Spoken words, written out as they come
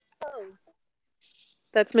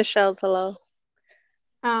That's Michelle's hello.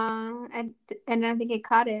 And I think it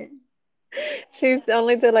caught it. She's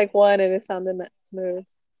only did like one and it sounded that smooth.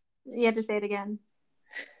 You had to say it again.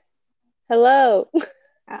 Hello.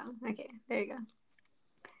 Oh, okay. There you go.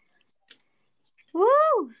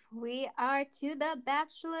 Woo! We are to the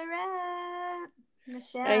Bachelorette.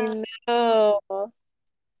 Michelle. I know.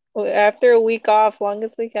 After a week off,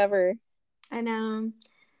 longest week ever. I know.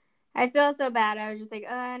 I feel so bad. I was just like,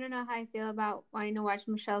 oh, I don't know how I feel about wanting to watch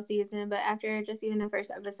Michelle's season, but after just even the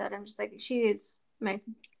first episode, I'm just like, she is my,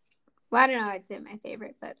 well, I don't know, I'd say my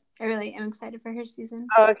favorite, but I really am excited for her season.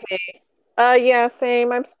 Okay. Yeah,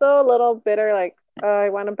 same. I'm still a little bitter. Like, I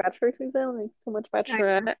want a bachelor season, like too much Oh, yeah.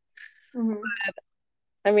 bachelorette. Mm-hmm.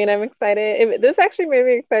 I mean, I'm excited. This actually made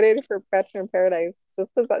me excited for Bachelor in Paradise,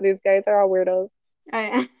 just because these guys are all weirdos. Oh,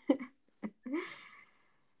 yeah.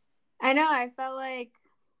 I know. I felt like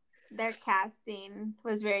their casting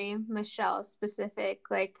was very Michelle specific.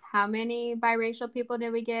 Like, how many biracial people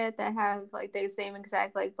did we get that have like the same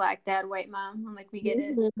exact like black dad, white mom? I'm like, we get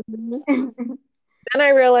it. Mhm. Then I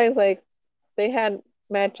realized like they had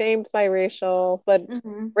Matt James biracial, but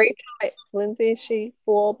Hmm. Rachel Lindsay, is she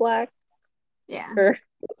full black Yeah, or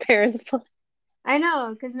parents black? I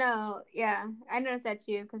know. Cause no, yeah, I noticed that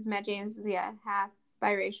too. Cause Matt James is half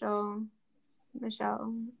biracial.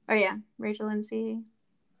 Michelle. Oh yeah, Rachel Lindsay.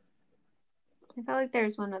 I felt like there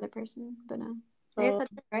was one other person, but no. I guess Um,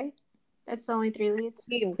 that's it, right? That's the only three leads.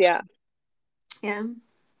 yeah, Yeah,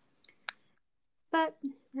 but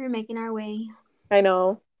we're making our way. I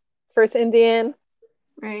know. First Indian.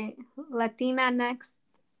 Right. Latina next.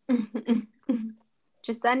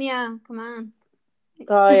 Jasenia, come on.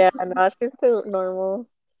 Oh yeah, no, she's too normal.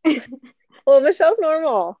 Well, Michelle's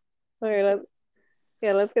normal. Okay,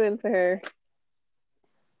 let's get into her.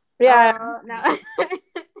 Yeah, Oh no.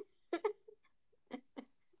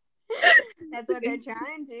 That's what they're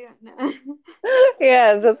trying to. No.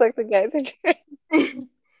 yeah, just like the guys in Japan.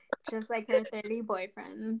 Just like her 30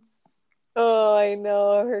 boyfriends. Oh, I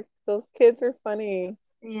know. Those kids are funny.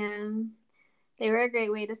 Yeah. They were a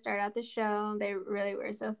great way to start out the show. They really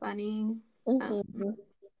were so funny. Um, Hmm.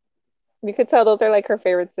 You could tell those are like her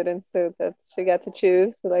favorite students too, that she got to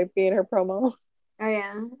choose to like be in her promo. oh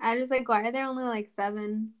yeah. I was like, why are there only like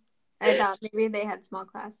seven? I thought maybe they had small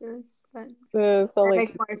classes, but So that like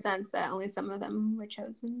makes more sense that only some of them were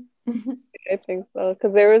chosen. I think so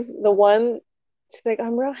because there was the one. She's like,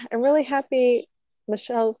 I'm really happy.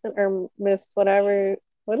 Michelle's or Miss whatever.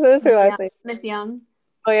 What is her Yeah. last name? Miss Young.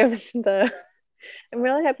 Oh yeah, I'm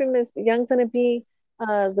really happy Miss Young's gonna be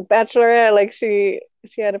the Bachelorette. Like she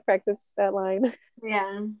had to practice that line.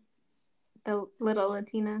 Yeah. The little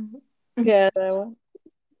Latina. Yeah, that one.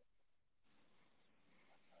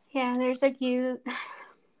 Yeah, there's a cute.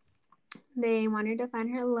 They want her to find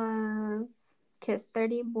her love. Kiss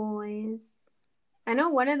 30 boys. I know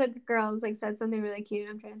one of the girls like said something really cute.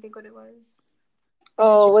 I'm trying to think what it was. It's just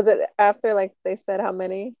Oh, was it after like they said how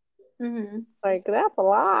many? mm-hmm. Like that's a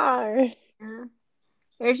lot. Yeah.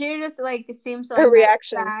 Or she just like seems so Her like matter of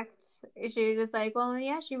reaction. fact. She just like, well,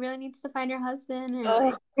 yeah, she really needs to find her husband, or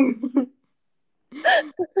Oh. like.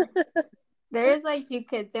 There's like two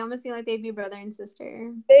kids. They almost seem like they'd be brother and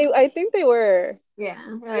sister. I think they were. Yeah,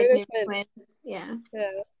 or Maybe like they're maybe twins. twins. Yeah,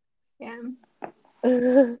 Yeah.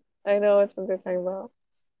 yeah, I know what ones you're talking about.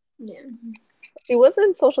 yeah. She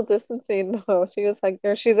wasn't social distancing though. She was like,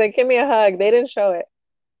 or she's like, give me a hug. They didn't show it.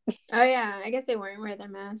 Oh yeah, I guess they weren't wearing their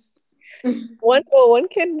masks. One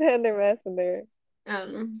kid had their mask in there.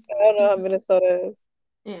 Um, I don't know how Minnesota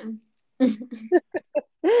yeah. is.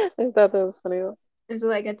 I thought that was funny though. Is it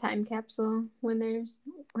like a time capsule when there's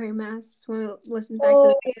wearing masks? When we listen back to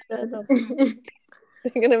Oh the yeah. episode.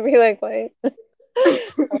 They're gonna be like, wait.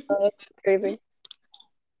 That's crazy.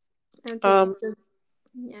 Okay, Um, so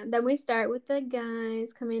yeah, then we start with the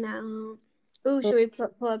guys coming out. Ooh, should we pull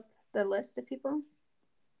up the list of people?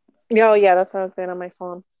 oh yeah, that's what I was doing on my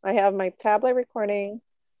phone. I have my tablet recording,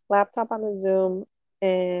 laptop on the Zoom,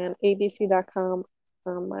 and ABC.com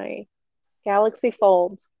on my Galaxy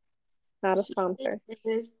Fold. Not a He sponsor.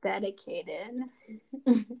 is dedicated.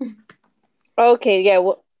 Okay, yeah.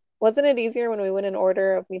 Wasn't it easier when we went in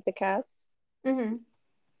order of Meet the Cast? Hmm.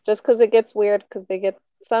 Just because it gets weird because they get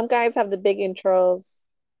some guys have the big intros,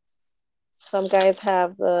 some guys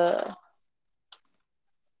have the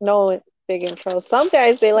no big intros. Some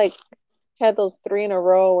guys they like had those three in a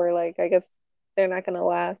row where like I guess they're not gonna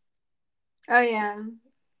last. Oh yeah,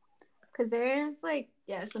 because there's like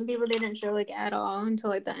yeah, some people they didn't show like at all until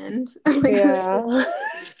like the end. Like who's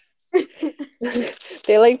this? Yeah.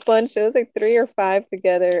 They like bunch. It was like three or five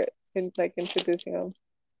together in like introducing them.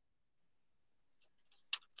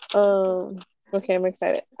 Um, Okay, I'm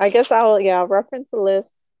excited. I guess I'll reference the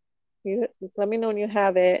list. You let me know when you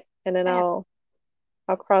have it, and then I have.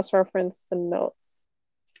 I'll cross-reference the notes.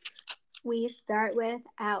 We start with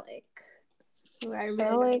Alec, who I really don't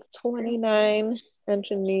Alec, remember. 29,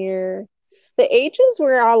 engineer. The ages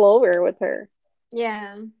were all over with her.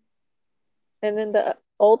 Yeah. And then the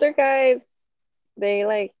older guys, they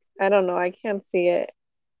like, I don't know, I can't see it.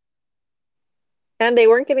 And they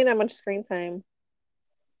weren't getting that much screen time.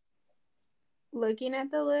 Looking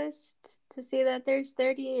at the list to see that there's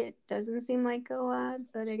 30, it doesn't seem like a lot,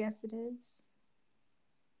 but I guess it is.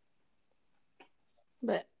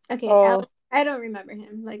 But okay, Oh, Alec, I don't remember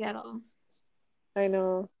him like at all. I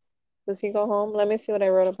know. Does he go home? Let me see what I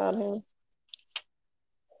wrote about him.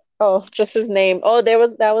 Oh, just his name. Oh, that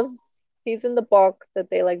was he's in the bulk that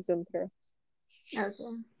they like zoom through.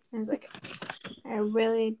 Okay. I was like, I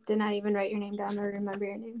really did not even write your name down or remember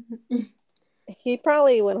your name. He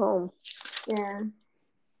probably went home Yeah.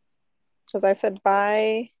 because I said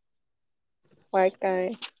bye, white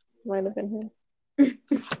guy. Might have been him.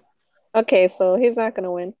 Okay, so he's not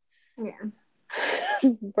gonna win.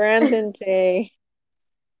 Yeah. Brandon J.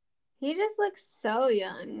 He just looks so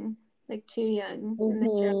young. Like too young. And the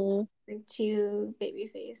show Hmm. like too baby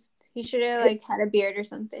faced. He should have like had a beard or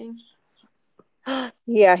something.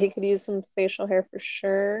 Yeah, he could use some facial hair for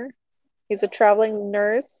sure. He's a traveling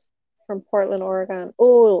nurse from Portland, Oregon.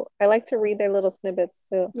 Oh, I like to read their little snippets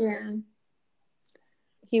too. Yeah.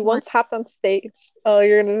 He One once hopped on stage. Oh,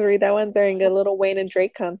 you're gonna read that one during a little Wayne and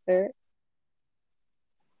Drake concert.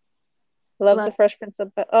 Loves the love Fresh Prince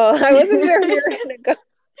of Bel. Oh, I wasn't sure if you were gonna go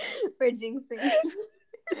for jinxing.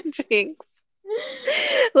 Jinx.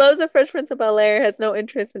 Loves the Fresh Prince of Bel Air. Has no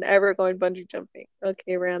interest in ever going bungee jumping.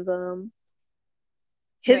 Okay, random.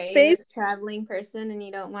 His Right, you're a face, traveling person and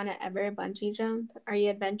you don't want to ever bungee jump. Are you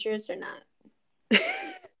adventurous or not?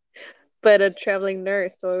 but a traveling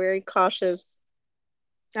nurse, so a very cautious,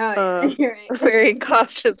 Oh yeah, uh, you're right. very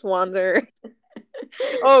cautious wanderer.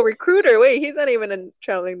 Oh, recruiter. Wait, he's not even a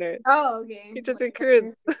traveling nurse. Oh, okay. He just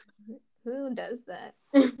recruits. Who does that?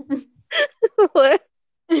 What?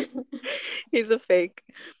 He's a fake.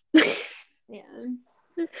 Yeah.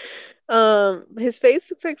 His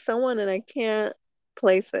face looks like someone, and I can't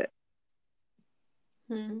place it.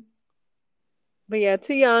 Hmm. But yeah,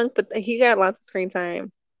 too young, but he got lots of screen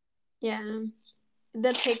time. Yeah.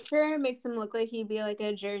 The picture makes him look like he'd be like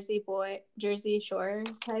a Jersey boy, Jersey Shore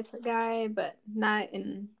type of guy, but not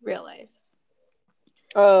in real life.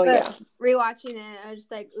 Oh But yeah. rewatching it, I was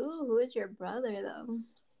just like, ooh, who is your brother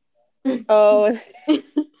though? Oh,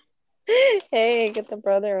 hey, get the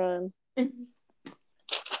brother on.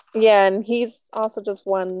 Yeah, and he's also just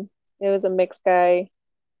one. It was a mixed guy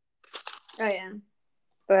Oh yeah.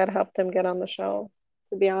 that helped him get on the show,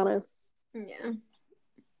 to be honest. Yeah.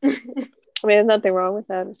 I mean, there's nothing wrong with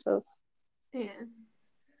that. It's just Yeah.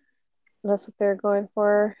 that's what they're going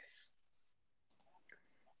for.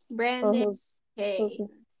 Oh, Brandon who's K.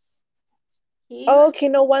 next? He Oh, was okay,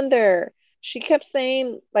 no wonder. She kept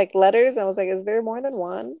saying like letters. I was like, is there more than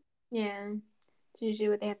one? yeah. It's usually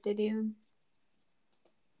what they have to do.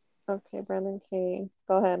 Okay, Brandon King.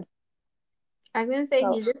 Go ahead. I was gonna say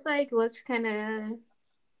Oh, he just like looked kinda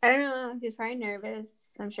I don't know, he's probably nervous.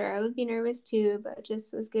 I'm sure I would be nervous too, but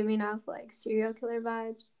just was giving off like serial killer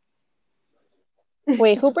vibes.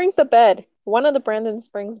 wait, who brings the bed? One of the Brandons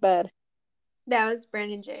brings bed. That was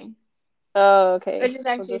Brandon J. Oh, okay. Which is So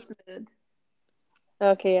actually just smooth.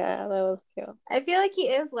 okay, yeah, that was cute. I feel like he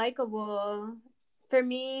is likable. For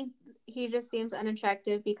me, he just seems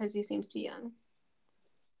unattractive because he seems too young.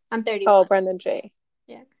 I'm Oh, 31. Brandon J.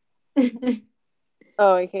 Yeah.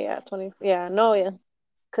 Oh, okay, yeah, 20. Yeah, no, yeah.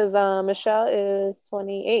 Because Michelle is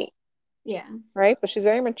 28, Yeah. right? But she's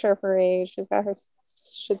very mature for her age. She's got her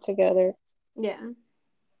shit together. Yeah.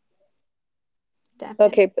 Definitely.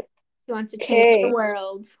 Okay, but He wants to change the Kay.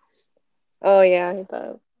 world. Oh yeah, he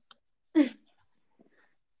does.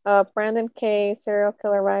 Brandon K, serial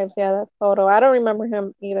killer vibes. Yeah, that photo. I don't remember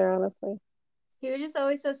him either, honestly. He was just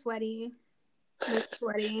always so sweaty. Like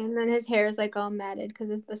sweaty. And then his hair is like all matted because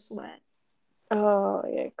of the sweat. Oh,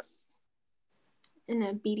 yikes. And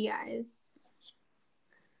then beady eyes.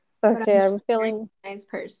 But Okay, I'm I'm sure he's feeling. a nice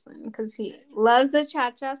person because he loves the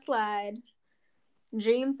cha cha slide,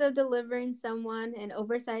 dreams of delivering someone an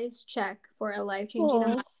oversized check for a life changing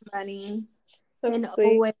amount Oh, of money, and that's sweet.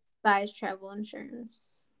 always buys travel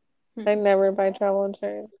insurance. I Hmm. never buy travel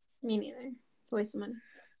insurance. Me neither. Waste of money.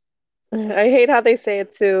 I hate how they say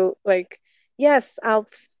it too. Like, yes, I'll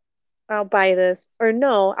buy this, or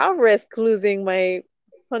no, I'll risk losing my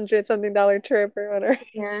 $100 something trip or whatever.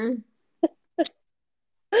 Yeah.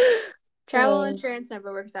 Travel insurance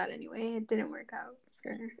never works out anyway. It didn't work out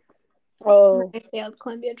for Oh. my failed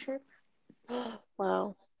Colombia trip.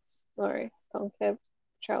 Wow. Sorry. Don't get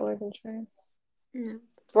traveler's insurance. No.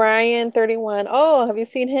 Brian, 31. Oh, have you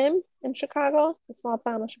seen him in Chicago? The small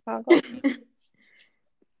town of Chicago.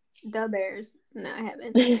 The Bears. No, I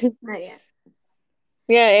haven't. Not yet.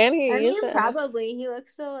 Yeah, and I he is mean, probably. He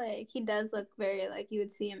looks so like he does look very like you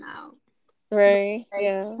would see him out. right. Like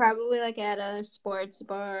Yeah. probably like at a sports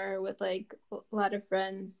bar with like a lot of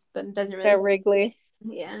friends, but doesn't really. At Wrigley.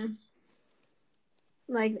 Yeah.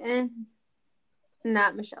 Like,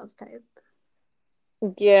 not Michelle's type.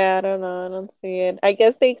 Yeah, I don't know. I don't see it. I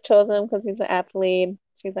guess they chose him because he's an athlete.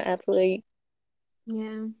 She's an athlete.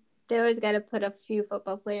 Yeah. They always got to put a few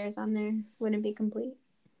football players on there. Wouldn't be complete.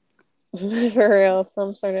 For real,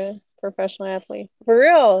 some sort of professional athlete. For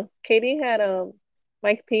real, Katie had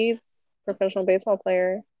Mike Pease, professional baseball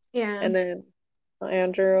player, Yeah. and then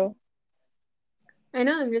Andrew. I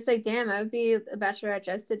know. I'm just like, damn, I would be a bachelorette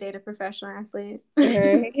just to date a professional athlete.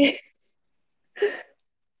 Right.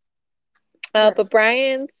 But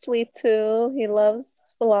Brian's sweet too. He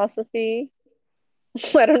loves philosophy.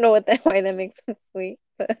 I don't know why that makes him sweet,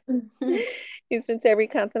 but he's been to every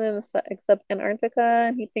continent except Antarctica,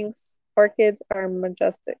 and he thinks orchids are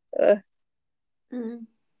majestic. They die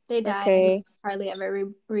and Okay. hardly ever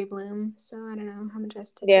rebloom, so I don't know how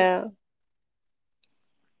majestic. Yeah.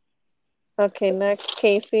 Okay, next,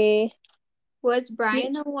 Casey. Was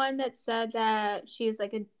Brian the one that said that she's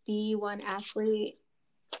like a D1 athlete,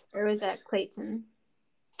 or was that Clayton?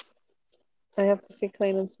 I have to see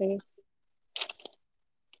Clayton's face.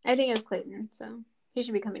 I think it was Clayton, so he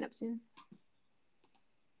should be coming up soon.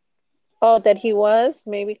 Oh, that he was?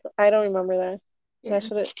 Maybe I don't remember that. Yeah.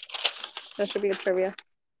 That should be a trivia.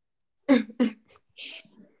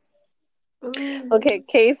 Okay,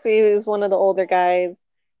 Casey is one of the older guys.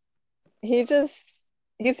 He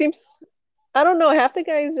seems, I don't know, half the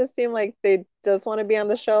guys just seem like they just want to be on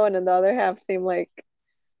the show, and then the other half seem like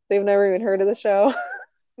they've never even heard of the show.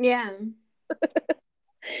 Yeah.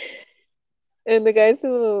 And the guys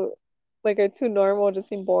who like are too normal just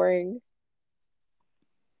seem boring.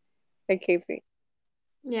 Like Casey.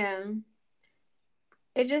 Yeah.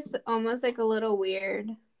 It's just almost like a little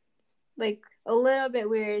weird. Like a little bit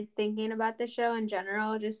weird thinking about the show in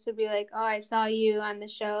general, just to be like, oh, I saw you on the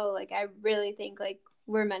show. Like I really think like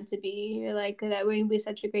we're meant to be, or like that would be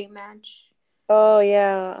such a great match. Oh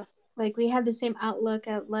yeah. Like we have the same outlook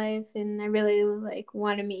at life, and I really like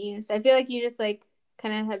want to meet you. So I feel like you just like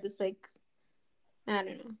kind of had this like, I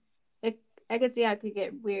don't know. I could see how it could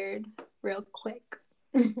get weird real quick.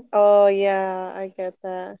 Oh yeah, I get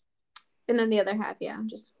that. And then the other half, yeah,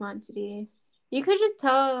 just want to be. You could just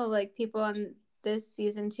tell like people on this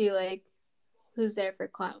season too, like who's there for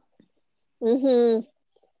clout. I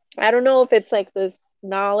don't know if it's like this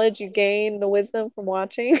knowledge you gain, the wisdom from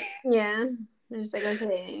watching. Yeah, I'm just like,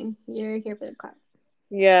 okay, you're here for the clout.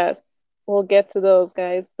 Yes, we'll get to those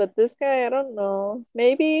guys. But this guy, I don't know.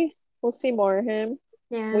 Maybe we'll see more of him.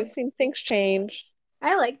 Yeah, We've seen things change.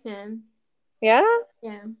 I liked him. Yeah?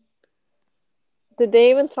 Yeah. Did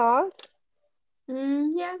they even talk?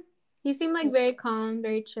 Yeah. He seemed like very calm,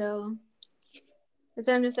 very chill. And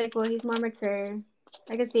so I'm just like, well, he's more mature.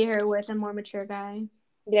 I could see her with a more mature guy.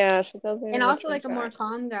 Yeah, she does. And also like a more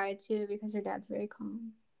calm guy too, because her dad's very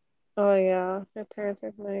calm. Oh yeah, her parents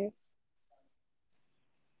are nice.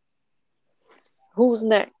 Who's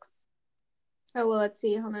next? Oh well, let's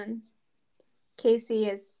see. Hold on. Casey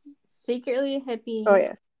is secretly a hippie. Oh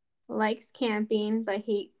yeah. Likes camping, but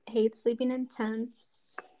hates sleeping in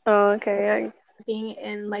tents. Oh okay.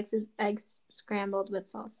 And likes his eggs scrambled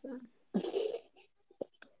with salsa.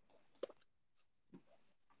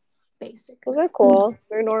 Basic. Those are cool.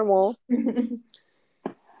 They're normal.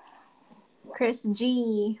 Chris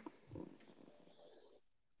G.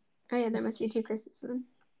 Oh yeah, there must be two Chris's then.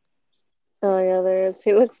 Oh yeah, there is.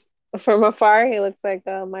 He looks from afar. He looks like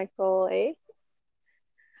Michael A.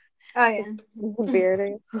 Oh yeah.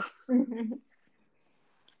 Beard.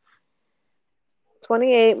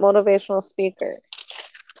 28 motivational speaker.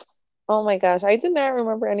 Oh my gosh, I do not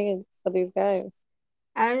remember any of these guys.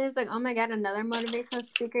 I was just like, oh my god, another motivational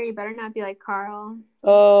speaker. You better not be like Carl.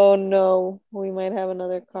 Oh no, we might have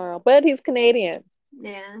another Carl, but he's Canadian.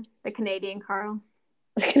 Yeah, the Canadian Carl.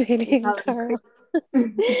 Canadian Carl.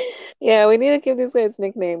 Yeah, we need to give these guys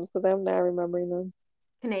nicknames because I'm not remembering them.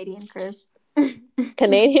 Canadian Chris.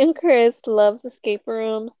 Canadian Chris loves escape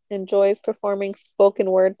rooms, enjoys performing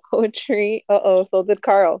spoken word poetry. Uh-oh, so did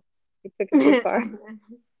Carl. He took it too far.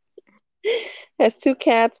 Has two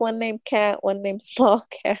cats, one named Cat, one named Small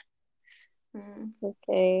Cat.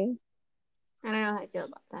 Okay. I don't know how I feel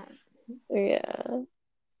about that. Yeah.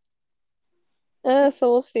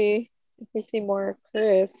 So we'll see if we see more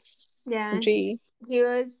Chris Yeah, G. he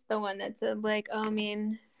was the one that said like, "Oh, me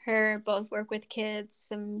and her both work with kids,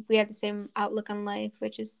 and we have the same outlook on life,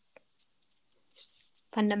 which is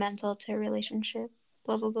fundamental to a relationship."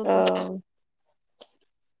 Blah blah blah blah. Um,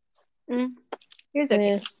 Mm, he was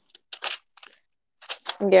okay.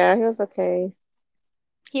 yeah, yeah, he was okay.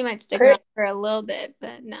 He might stick Chris, around for a little bit,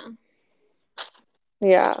 but no.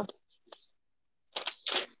 yeah,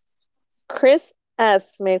 Chris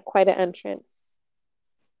S made quite an entrance.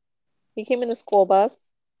 He came in a school bus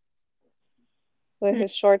with Mm,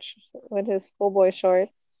 his shorts, with his schoolboy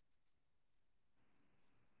shorts,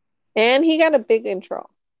 and he got a big intro.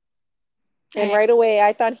 And I, right away,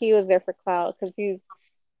 I thought he was there for clout because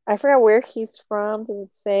I forgot where he's from, does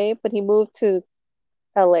it say? But he moved to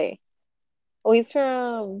LA. Oh, he's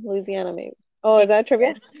from Louisiana, maybe. Oh, yeah, is that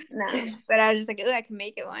trivia? yes, no, but I was just like, "Ooh, I can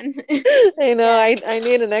make it one." I know, Yeah, I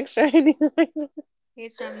need an extra. I need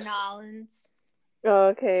he's from Nolans.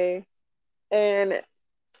 Okay. And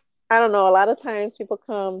I don't know, a lot of times people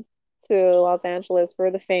come to Los Angeles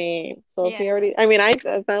for the fame. So if Yeah. he already, I mean, it's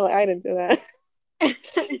not like I didn't do that.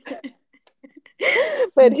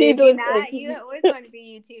 But he Did you looks like not? You always want to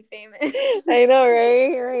be YouTube famous. I know, right?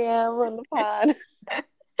 Here I am on the pod.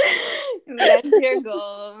 That's your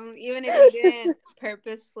goal. Even if you didn't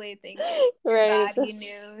purposefully think it, your Right. body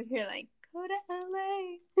knew. You're like, go to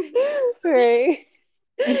Right.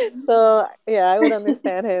 LA. So yeah, I would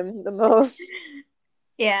understand him the most.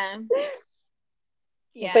 Yeah. But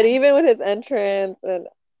Yeah. even with his entrance, and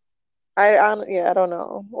yeah, I don't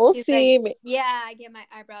know. We'll He's like, see. yeah, I get my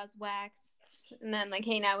eyebrows waxed. And then, like,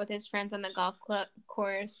 hang out with his friends on the golf club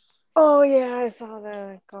course. Oh yeah, I saw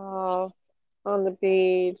that golf on the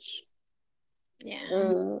beach. Yeah.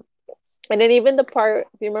 Mm. And then even the part,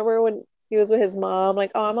 do you remember when he was with his mom?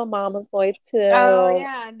 Like, oh, I'm a mama's boy Oh, too.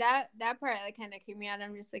 yeah. That part, like, kind of creeped me out.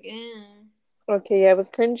 I'm just like, eh. Okay, yeah, it was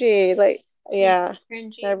cringy. Like, Yeah. yeah,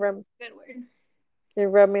 that Cringy. Good word. it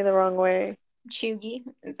rubbed me the wrong way. Chuggy.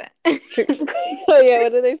 Is that? Oh yeah,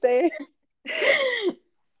 what did they say?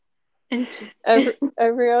 I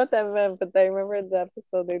forgot what that meant, but I remember the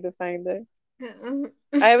episode they defined it.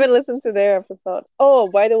 I haven't listened to their episode. Oh,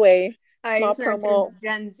 by the way, I small just know it's a promo.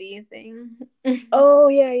 Gen Z thing. Oh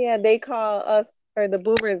yeah, yeah. They call us or the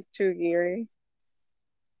boomers chuggy or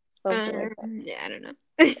something like that. Yeah, I don't know.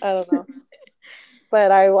 I don't know.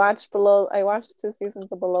 But I watched 2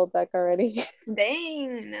 seasons of Below Deck already.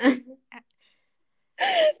 Dang. Yeah,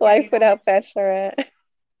 Life Without Bachelorette.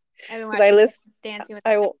 I've been Because I watching list Dancing with the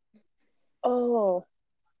I Stars. oh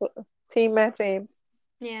Team Matt James.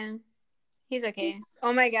 Yeah, he's okay.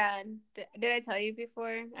 Oh my God. Did I tell you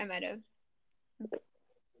before? I might have.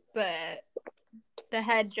 But the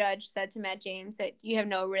head judge said to Matt James that you have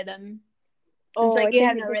no rhythm. It's Oh, like I you think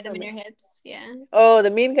have he no did rhythm tell in me. your hips. Yeah. Oh, the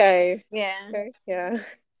mean guy. Yeah. Okay, yeah.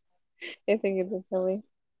 I think he did tell me.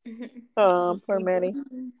 Oh, poor Maddie.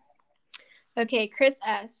 Okay, Chris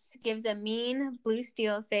S. gives a mean blue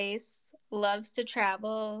steel face, loves to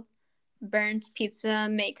travel, burnt pizza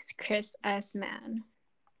makes Chris S. mad.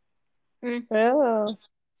 Mm. Oh.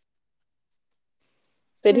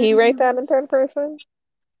 Did he write Mm. that in third person?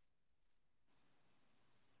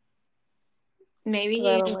 Maybe Because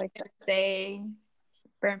I he don't didn't like even that. say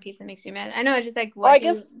burnt pizza makes you mad. I know it's just like Oh, what do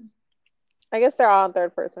I guess they're all in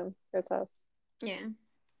third person. Chris has. yeah.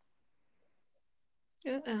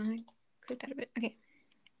 Oh, I clicked out of it. Okay.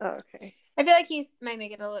 Oh, okay. I feel like he might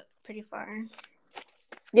make it a little pretty far.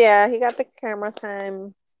 Yeah, he got the camera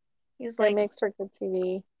time. He's It like, makes for good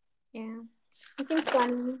TV. yeah. He seems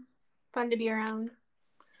fun. Fun to be around.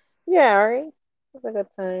 Yeah, all right. It's a good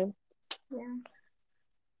time. Yeah.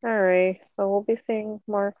 All right. So we'll be seeing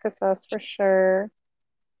more Chris S for sure.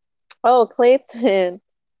 Oh, Clayton.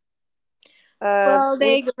 Well,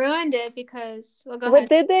 We they ruined it because well go what ahead.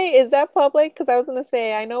 did they? Is that public? Because I was gonna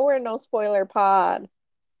say I know we're no spoiler pod,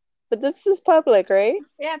 but this is public, right?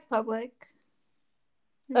 Yeah, it's public.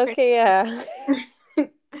 I'm pretty Okay, yeah.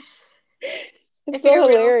 It's if so you're a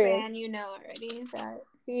real hilarious. fan, you know already that.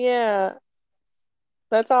 Yeah,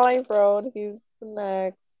 that's all I wrote. He's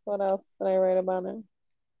next. What else did I write about him?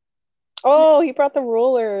 Oh, he brought the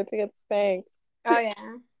ruler to get spanked. Oh yeah,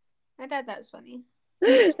 I thought that was funny.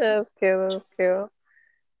 That's cute. That's cute.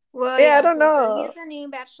 Well, Yeah, I yeah. don't Okay, so know. he's the new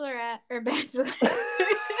bachelorette or bachelor.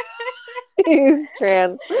 He's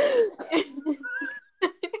trans.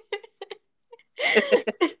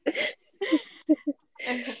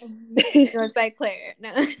 Goes by Claire.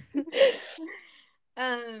 No.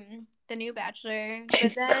 The new bachelor.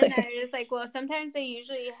 But then I was like, well, sometimes they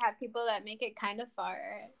usually have people that make it kind of far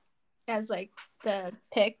as like the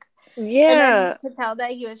pick. And then you Yeah, could tell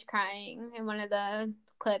that he was crying in one of the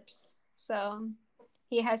clips. So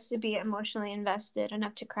he has to be emotionally invested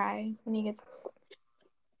enough to cry when he gets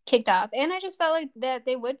kicked off. And I just felt like that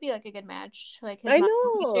they would be like a good match. Like his I mom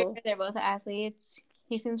and teacher, know. they're both athletes.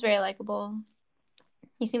 He seems very likable.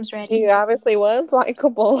 He seems ready. He obviously was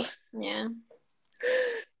likable. Yeah.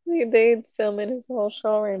 They filming his whole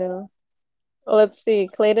show right now. Let's see.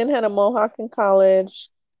 Clayton had a mohawk in college.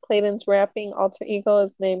 Clayton's rapping alter ego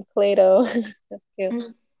is named Clayto. That's cute.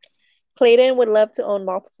 Mm-hmm. Clayton would love to own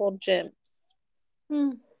multiple gyms.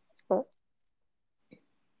 So,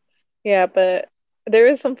 yeah, but there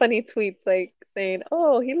is some funny tweets like saying,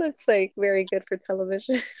 "Oh, he looks like very good for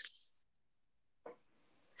television."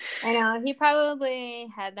 I know. He probably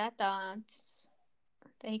had that thought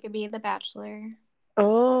that he could be the bachelor.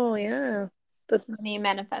 Oh, yeah. The, And he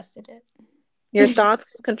manifested your it. thoughts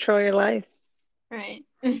can control your life. Right.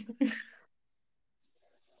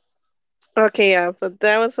 Okay, yeah, but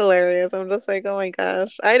that was hilarious. I'm just like, oh my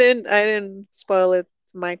gosh. I didn't spoil it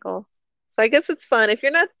to Michael. So I guess it's fun. If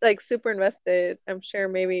you're not like super invested, I'm sure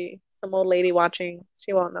maybe some old lady watching,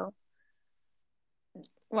 she won't know.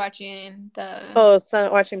 Watching the Oh,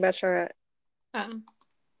 son watching Bachelorette. oh.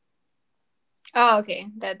 Oh, okay.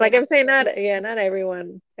 That they Like I'm don't. saying, not yeah, not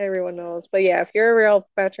everyone knows. But yeah, if you're a real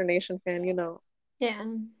Bachelor Nation fan, you know. Yeah.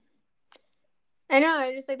 I know.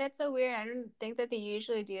 I just like that's so weird. I don't think that they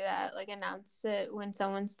usually do that. Like announce it when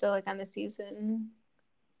someone's still like on the season.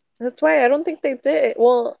 That's why I don't think they did.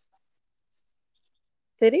 Well,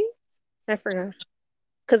 did he? I forgot.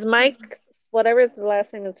 Because Mike, whatever his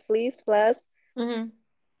last name is, Fleece, Mm-hmm.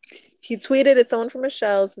 he tweeted it's own from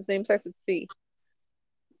Michelle's. His name starts with C.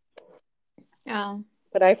 Oh.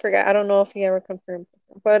 But I forgot. I don't know if he ever confirmed.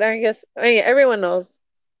 But I guess yeah, everyone knows.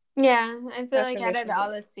 Yeah. I feel like Bachelor out of Nation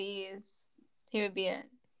all knows. the C's, he would be it.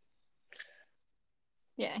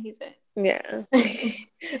 Yeah, he's it. Yeah.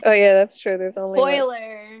 Oh yeah, that's true. There's only what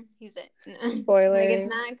Spoiler. He's it. No. Like it's spoilers.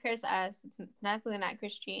 not Chris S. It's definitely not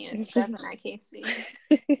Christine. It's definitely not Casey.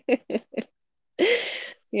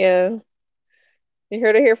 Yeah, you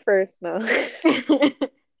heard it here first. No.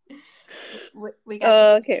 We got the.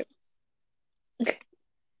 Oh, okay.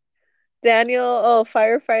 Daniel, oh,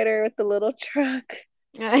 firefighter with the little truck.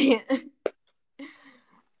 Yeah.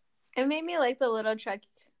 It made me like the little truck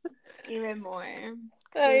even more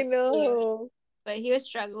because it I was cute, know. but he was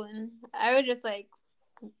struggling. I would just like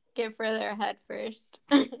get further ahead first.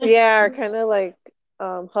 Yeah, or kind of like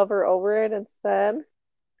hover over it instead.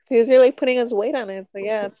 'Cause he was really putting his weight on it. So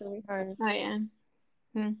yeah, it's gonna be hard. Oh yeah.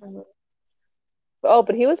 Hmm. Mhm. Oh,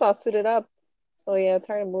 but he was all suited up. So yeah, it's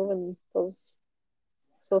hard to move in those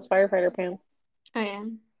firefighter pants. Oh yeah.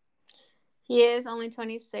 He is only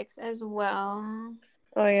 26 as well.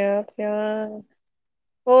 Oh yeah, it's young.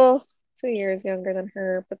 Well, 2 years younger than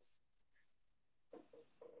her, but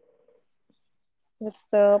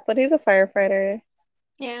still, but he's a firefighter.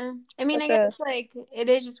 Yeah. I mean, I That's a guess like it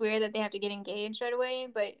is just weird that they have to get engaged right away,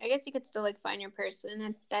 but I guess you could still like find your person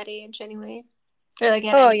at that age anyway. Or like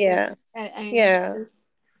oh yeah. at any age. Yeah,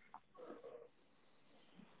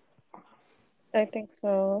 I think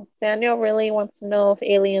so. Daniel really wants to know if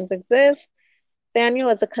aliens exist. Daniel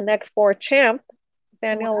is a Connect Four champ.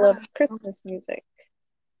 Daniel Wow. loves Christmas music.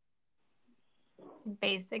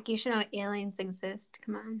 Basic. You should know aliens exist.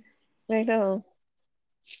 Come on. I know.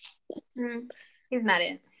 Mm. He's not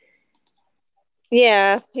it.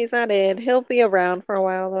 Yeah, he's not it. He'll be around for a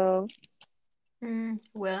while though.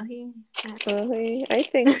 Will he? I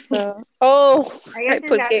think so. Oh, I guess I he's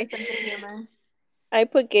put got a gay. sense of humor. I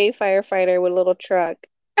put gay firefighter with little truck.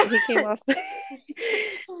 He came off.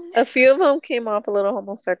 A few of them came off a little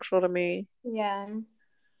homosexual to me. Yeah,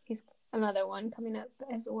 he's another one coming up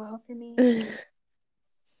as well for me. E-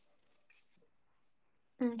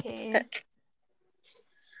 Okay,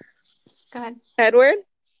 go ahead. Edward?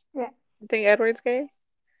 Yeah. You think Edward's gay?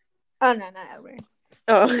 Oh no, not Edward.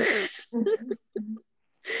 Oh. Mhm.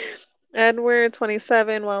 Edward,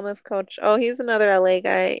 27, wellness coach. Oh, he's another LA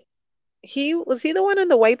guy. He the one in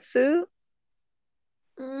the white suit?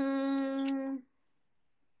 Mm,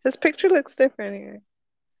 His picture looks different here.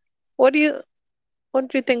 What do you what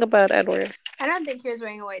did you think about Edward? I don't think he was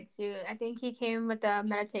wearing a white suit. I think he came with a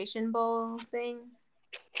meditation bowl thing.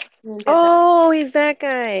 And he did that. Oh, he's that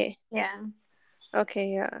guy. Yeah, Okay,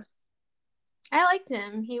 yeah. I liked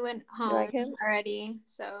him. He went You home like him? already,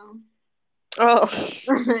 so Oh,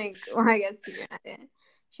 like, well, I guess you're not it.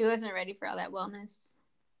 She wasn't ready for all that wellness.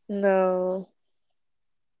 no,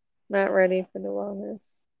 not ready for the wellness.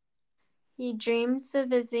 He dreams of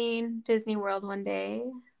visiting Disney World one day.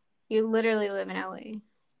 You literally live in LA.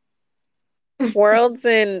 Worlds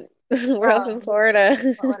in We're else in Oh, Florida.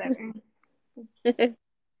 but whatever.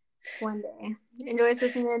 One day. Enjoys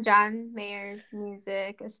listening to John Mayer's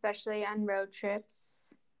music, especially on road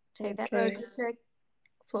trips. Take that road Okay. trip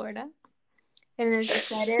to Florida. And is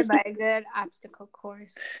excited by a good obstacle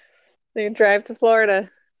course. They drive to Florida.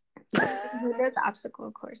 Who does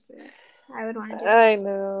obstacle courses? I would want to do I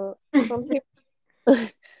know. Some people.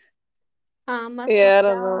 Muscle Yeah, I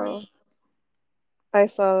don't know. Dallas. I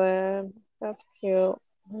saw that. That's cute.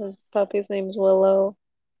 His puppy's name's Willow.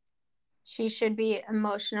 She should be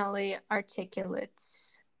emotionally articulate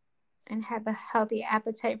and have a healthy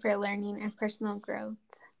appetite for learning and personal growth.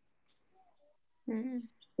 Hmm.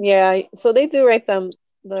 Yeah, so they do write them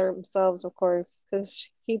themselves, of course, because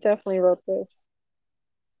he definitely wrote this.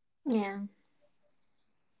 Yeah.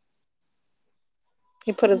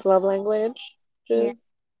 He put his love language, Yeah. just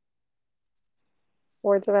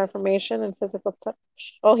words of affirmation and physical touch.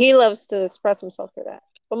 Oh, he loves to express himself through that.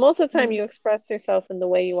 But most of the time, you express yourself in the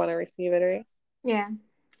way you want to receive it, right? Yeah.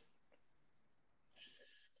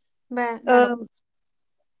 But not all, Um.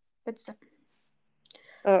 but still.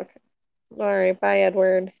 Okay. All right. Bye,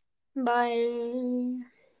 Edward. Bye.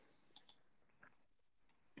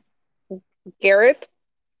 Garrett.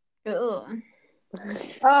 Ugh.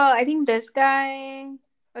 Oh, I think this guy.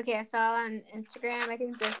 Okay, I saw on Instagram. I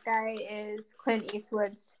think this guy is Clint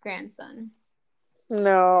Eastwood's grandson.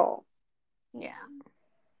 No. Yeah,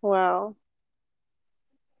 Wow.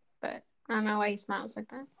 but I don't know why he smiles like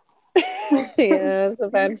that. Yeah, it's a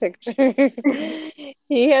bad picture.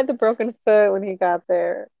 He had the broken foot when he got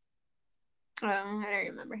there. Oh, I don't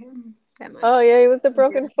remember him that Oh much. yeah, he was the Yeah.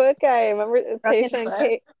 broken foot guy. Remember Broken Tasha and foot.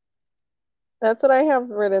 Kate? That's what I have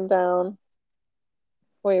written down.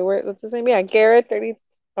 Wait, what's his name? Yeah, Garrett 30.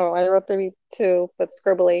 Oh, I wrote 32, but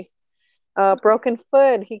scribbly. Broken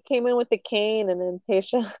foot. He came in with the cane, and then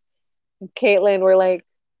Tasha and Caitlin were like,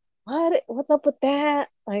 "What? What's up with that?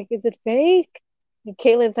 Like, is it fake?" And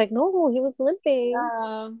Caitlin's like, "No, he was limping."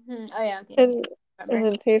 Oh yeah, okay. And and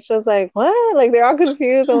Remember. then Tasha's like, "What?" Like they're all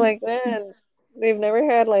confused. I'm like, man, they've never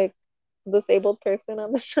had like a disabled person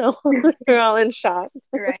on the show. They're all in shock.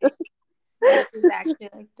 Right. What if he's actually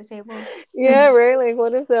like disabled? Yeah, right. Like,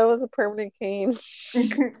 what if that was a permanent cane?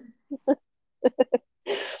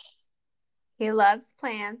 He loves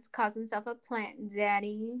plants, calls himself a plant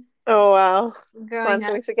daddy. Oh wow. Growing Planta,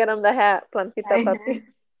 up, we should get him the hat. Plantita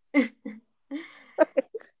papi.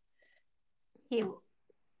 he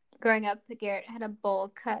growing up, Garrett had a bowl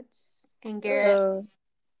cuts, and Garrett Uh,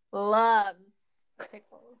 loves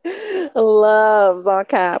pickles. loves all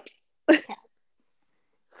caps. Caps.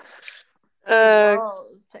 He Uh,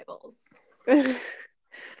 loves pickles.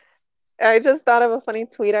 I just thought of a funny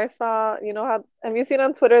tweet I saw. You know how have you seen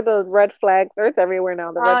on Twitter the red flags, or it's everywhere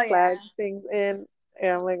now, the red Oh flag yeah. things in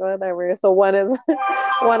yeah, I'm like whatever. So one is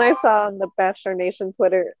one I saw on the Bachelor Nation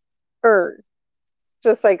Twitter or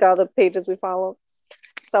just like all the pages we follow.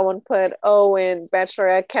 Someone put when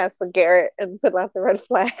Bachelorette cast the Garrett and put lots of red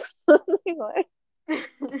flags. Like,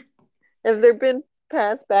 have there been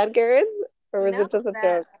past bad Garretts or was No, it just a that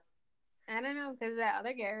joke? I don't know because that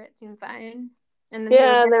other Garrett seemed fine, and then he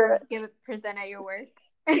was Yeah, gonna present at your work.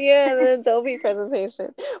 yeah, the Adobe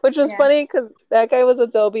presentation, which was Yeah. funny because that guy was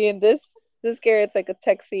Adobe, and this Garrett's like a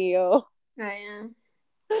tech CEO. Oh yeah.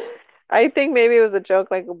 I think maybe it was a joke,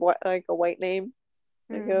 like a white name.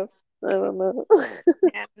 I Hmm. guess I don't know. Yeah.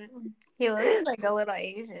 I don't know. He looks like a little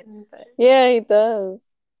Asian, but Yeah, he does.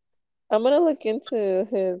 I'm gonna look into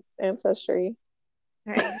his ancestry.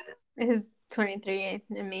 right. His 23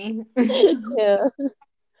 and me. Yeah,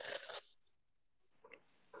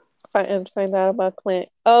 find out about Clint.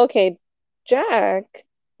 Oh, okay, Jack.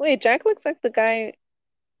 Wait, Jack looks like the guy.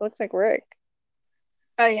 Looks like Rick.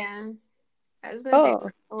 Oh yeah. I was gonna say Oh,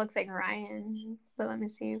 it looks like Ryan, but let me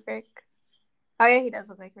see Rick. Oh yeah, he does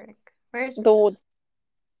look like Rick. Where's Rick? the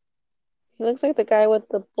he looks like the guy with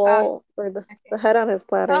the Oh, bowl or the okay. head on his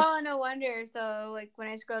platter. Oh, no wonder. So like when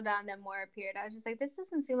I scrolled down, then more appeared. I was just like, this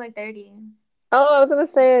doesn't seem like 30. Oh, I was gonna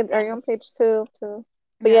say, are Yeah. you on page two too?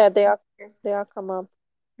 But No. yeah, they all come up.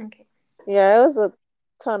 Okay. Yeah, it was a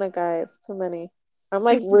ton of guys, too many. I'm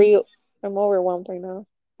like real. I'm overwhelmed right now.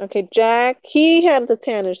 Okay, Jack. He had the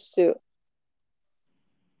tannish suit.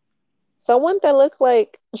 Someone that looked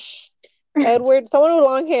like Edward. Someone with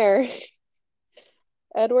long hair.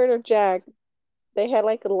 Edward or Jack. They had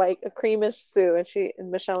like a creamish suit,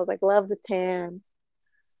 and Michelle was like, "Love the tan."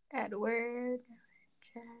 Edward.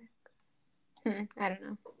 Jack. I don't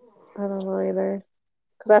know. I don't know either.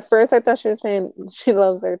 Because at first I thought she was saying she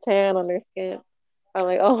loves their tan on their skin. I'm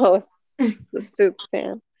like, oh, it's the suit's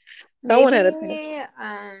tan. Someone had a tan.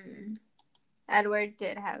 Maybe Edward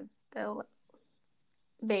did have the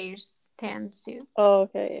beige tan suit. Oh,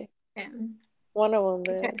 okay. Yeah. One of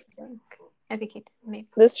them I'm trying did. to think. I think he did, maybe.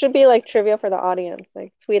 This should be like trivia for the audience.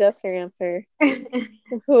 Like, tweet us your answer.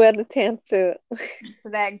 Who had the tan suit?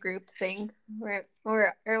 That group thing, or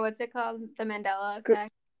what's it called? The Mandela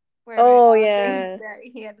effect, where we Oh, all agree yeah. that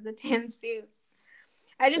he had the tan suit.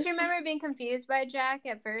 I just remember being confused by Jack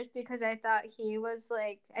at first because I thought he was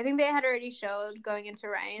like, I think they had already showed going into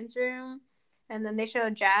Ryan's room, and then they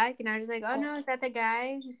showed Jack, and I was just like, oh no, is that the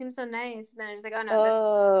guy? He seems so nice. But then I was like, oh no, that's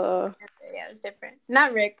Oh, yeah, it was different.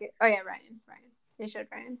 Not Rick. Oh yeah, Ryan. Ryan. They showed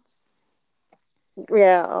Ryan.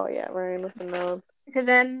 yeah. Oh, yeah. Ryan with the notes. Because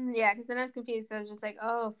then I was confused. So I was just like,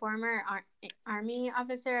 oh, former army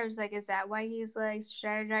officer. I was like, is that why he's like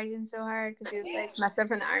strategizing so hard? Because he was like messed up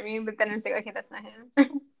from the army. But then I was like, okay, that's not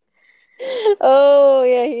him. Oh,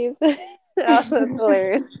 yeah. He's. Oh, that's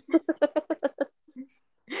hilarious.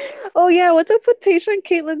 Oh, yeah. What's up with Tasha and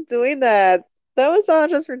Caitlyn doing that? That was all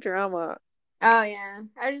just for drama. Oh yeah,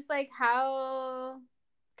 I was just like, how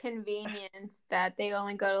convenient that they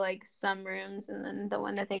only go to like some rooms, and then the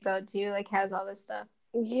one that they go to like has all this stuff.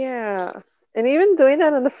 Yeah. And even doing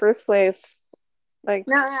that in the first place. No, Like,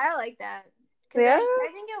 I like that because yeah, I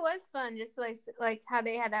think it was fun just to, like how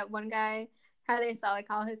they had that one guy, how they saw like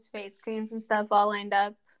all his face creams and stuff all lined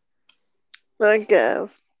up. I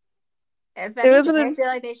guess. If It anything, wasn't I an feel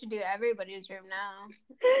like they should do everybody's room now.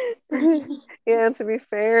 yeah, to be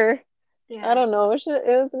fair, I Yeah. don't know. It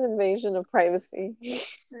was an invasion of privacy.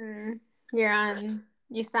 Mm.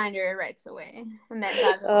 You signed your rights away, and then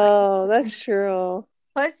God doesn't like Oh, it. that's true.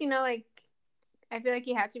 Plus, like, I feel like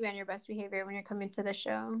you have to be on your best behavior when you're coming to the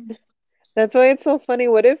show. That's why it's so funny.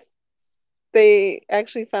 What if they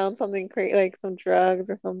actually found something crazy, like some drugs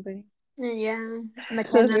or something? Yeah. That'd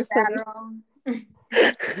McKenna's be funny. Adderall.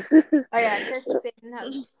 Oh, yeah. Chris was saying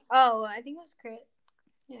that. Oh, I think it was Chris.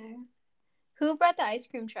 Yeah. Who brought the ice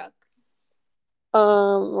cream truck?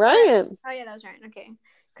 Oh, yeah. Ryan. Oh, yeah, that was Ryan. Okay.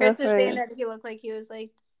 Chris That's was saying right. that he looked like he was,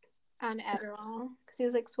 like, on Adderall because he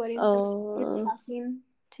was, like, sweating so much and Oh, talking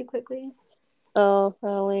too quickly. oh,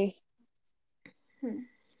 probably. Hmm.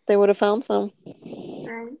 They would have found some.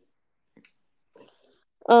 Right.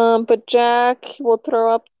 But Jack will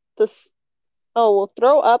throw up this. Oh, will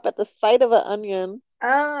throw up at the sight of an onion.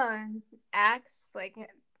 Oh, Axe. Like,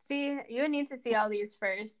 see, you would need to see all these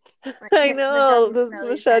first. Like, I Michelle know. needs to Does know these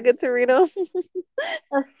Michelle get to read them?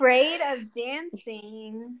 Afraid of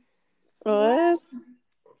dancing. What? What?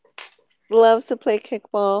 Loves to play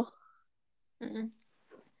kickball. Mm-mm.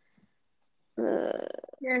 Uh,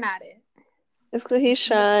 You're not it. it's because he's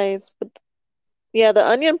shy. But yeah, the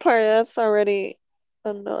onion part, that's already,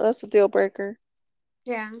 oh no, that's a deal breaker.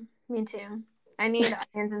 Yeah, me too. I need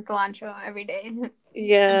onions and cilantro every day on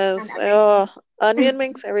Yes. everything. Oh, onion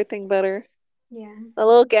makes everything better. Yeah. A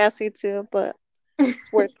little gassy too, but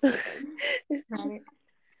it's worth it's Right.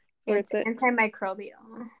 It's worth it.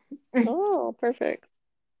 antimicrobial. Oh, perfect.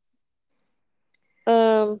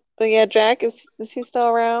 But yeah, Jack is he still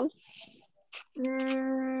around?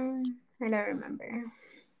 I don't remember.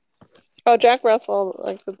 Oh, Jack Russell,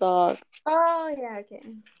 like the dog. Oh yeah, okay.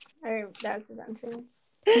 That was his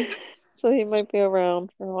entrance. So he might be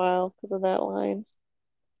around for a while because of that line.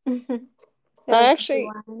 It I was the actually,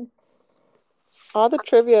 one. all the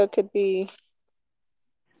trivia could be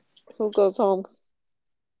who goes home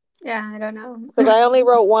Yeah, I don't know. because I only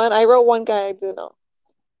wrote one. I wrote one guy I do know.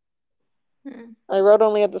 Hmm. I wrote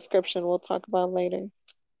only a description. We'll talk about later.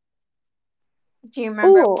 Do you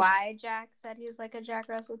remember Oh, why Jack said he was like a Jack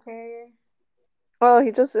Russell Terrier? oh,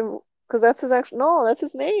 he just because that's his actual no, that's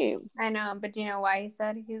his name. I know, but do you know why he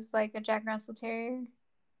said he's like a Jack Russell Terrier?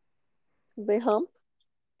 They hump?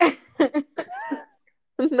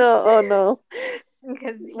 No, oh no,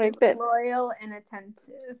 Because he's like that. loyal and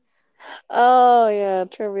attentive. Oh yeah,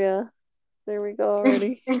 trivia. There we go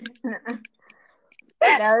already.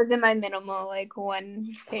 That was in my minimal, like,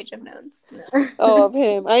 one page of notes. Oh, of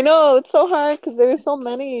him. I know it's so hard because there's so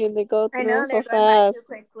many and they go I through them know so they're going by too fast.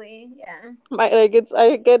 quickly. Yeah.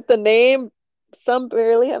 I get the name. Some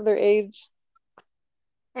barely have their age.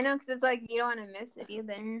 I know, because it's like you don't want to miss it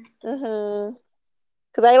either. Uh-huh.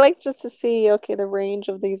 Because I like just to see, okay, the range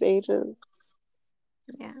of these ages.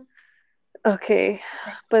 Yeah. Okay,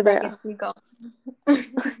 Like, but that yeah, gets you going.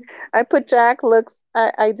 I put Jack looks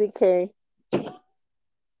at IDK.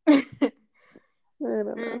 I don't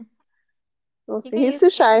know. Mm. We'll He see. could He's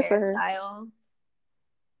use too a new shy for her. hairstyle.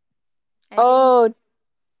 I think, Oh,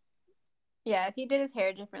 yeah, if he did his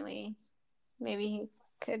hair differently, maybe he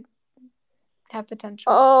could have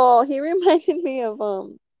potential. oh, he reminded me of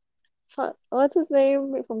what's his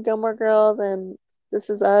name from Gilmore Girls and This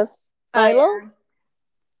Is Us? Oh, Milo?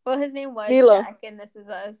 yeah. Well, his name was Milo. Jack in This Is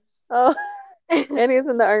Us. Oh, and he's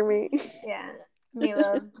in the army. Yeah,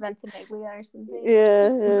 Milo Ventimiglia or something. Yeah,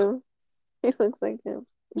 him. He looks like him.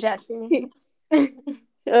 Jesse. He,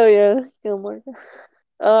 oh yeah, Gilmore.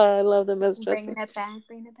 Oh, I love them as Bringing Jesse. it back,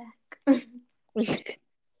 bringing it back.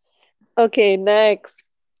 Okay, next.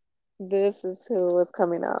 This is who was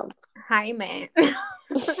coming up. Hi, man.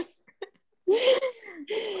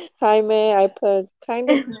 Jaime, I put kind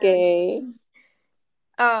of gay.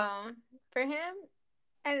 Oh, for him,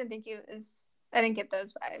 I didn't think he was. I didn't get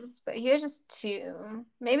those vibes, but he was just too,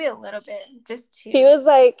 maybe a little bit, just He too was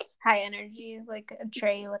like, high energy, like a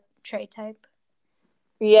Trey type.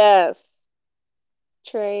 yes,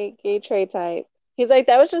 gay Trey type. He's like,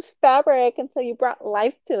 that was just fabric until you brought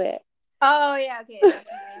life to it. Oh yeah, okay,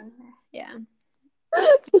 definitely. Yeah,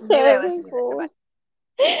 maybe I I was like, wasn't gonna about.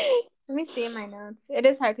 oh. Let me see in my notes. It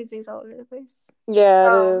is hard because he's all over the place. Yeah,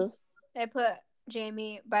 it Oh, is. I put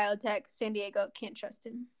Jamie biotech San Diego. Can't trust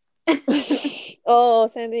him. Oh,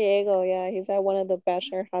 San Diego. Yeah, he's at one of the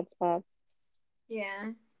bachelor hotspots. Yeah,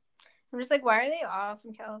 I'm just like, why are they all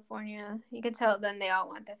from California? You could tell then they all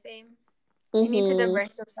want the fame. They need to Mm-hmm.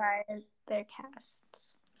 diversify their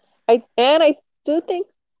cast. I do think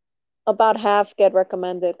about half get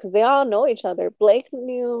recommended because they all know each other. Blake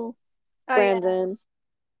knew Oh yeah. Brandon.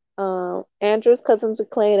 Andrew's cousins with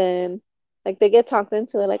Clayton. Like they get talked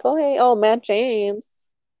into it. Like, oh hey, oh Matt James.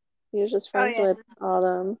 He was just Oh friends yeah. with all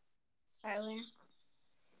them. Tyler.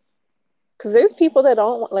 Because there's people that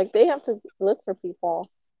don't like. They have to look for people.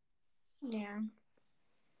 Yeah. I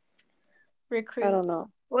Recruit. don't know.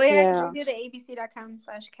 Well, yeah, because Yeah. they do the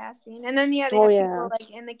abc.com/casting. And then, yeah, they Oh have yeah. people, like,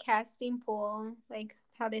 in the casting pool, like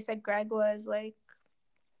how they said Greg was, like,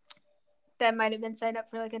 that might have been signed up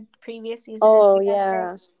for, like, a previous season and Oh together.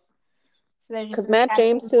 yeah. So they're just Because in the Matt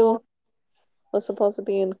James casting pool. too was supposed to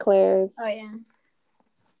be in Oh, Claire's. yeah.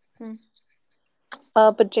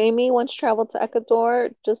 But Jamie once traveled to Ecuador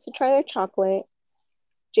just to try their chocolate.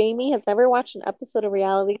 Jamie has never watched an episode of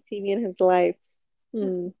reality TV in his life.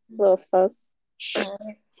 Little sus.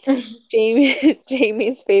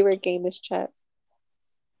 Jamie's favorite game is chess.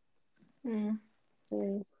 Mm.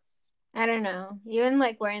 Mm, I don't know. Even,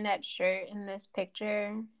 like, wearing that shirt in this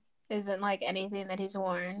picture isn't, like, anything that he's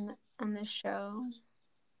worn on this show.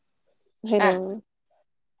 I know.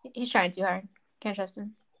 He's trying too hard. Can't trust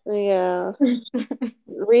him. Yeah.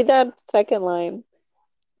 Read that second line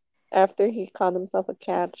after he called himself a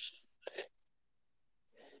catch.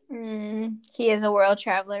 He is a world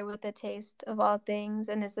traveler with a taste of all things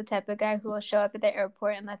and is the type of guy who will show up at the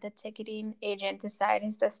airport and let the ticketing agent decide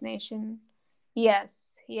his destination.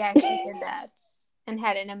 Yes, he actually did that and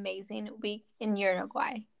had an amazing week in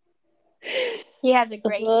Uruguay. He has a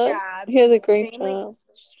great job, He has a great job.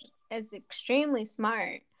 is extremely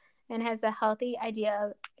smart, and has a healthy idea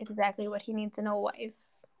of exactly what he needs in a wife,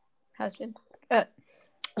 husband.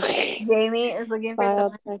 Jamie is looking for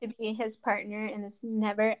someone to be his partner in this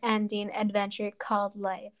never-ending adventure called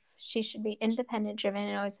life. She should be independent, driven,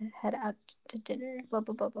 and always head out to dinner. Blah,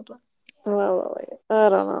 blah, blah, blah, blah. Well, I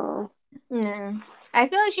don't know. No. I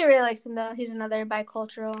feel like she really likes him, though. He's another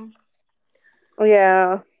bicultural.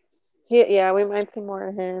 Yeah. Yeah, we might see more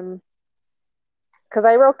of him. Because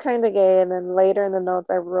I wrote kind of gay, and then later in the notes,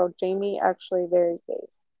 I wrote Jamie actually very gay.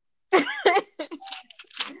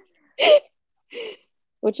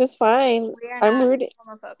 Which is fine. We are I'm not rooting.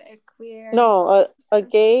 homophobic. We are. No, a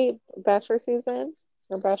gay bachelor season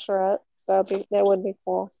or bachelorette. That would be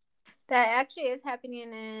cool. That actually is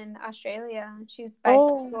happening in Australia. She's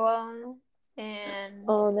Oh, bisexual,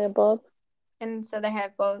 and they're both. so they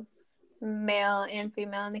have both male and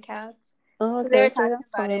female in the cast. Oh, So they okay, were see, talking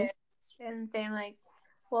that's about fun. it and saying, like,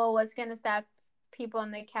 well, what's gonna stop people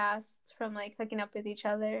in the cast from, like, hooking up with each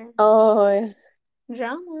other? Oh, yeah.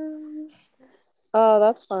 Drama. Oh,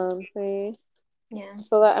 that's fun. See, Yeah.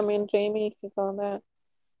 so that I mean, Jamie keep on that.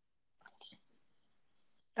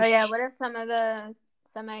 Oh yeah. What if some of the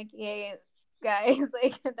semi-gay guys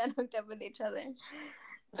like then hooked up with each other?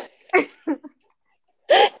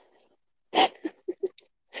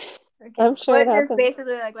 Okay. I'm sure What it is happens.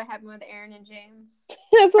 basically like what happened with Aaron and James.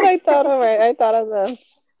 That's what I thought of. Right, I thought of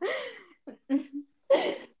them.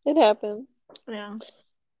 It happens. Yeah.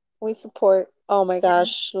 We support. Oh my Yeah.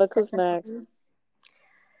 gosh, look who's next.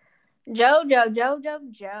 Joe.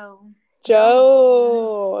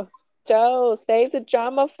 Joe, save the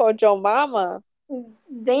drama for Joe Mama.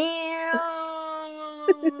 Damn.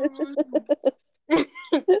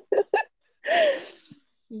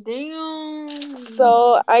 Damn.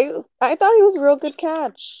 So I thought he was a real good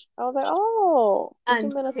catch. I was like, oh, he's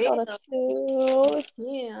from Until Minnesota too.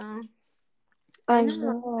 yeah. I I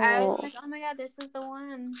know. I was know. like, oh my god, this is the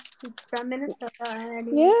one. It's from Minnesota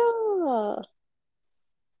already. Yeah.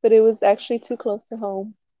 But it was actually too close to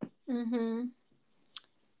home. Mm-hmm.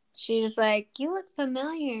 She's like, you look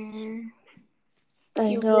familiar. I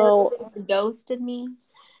You know. really just ghosted me.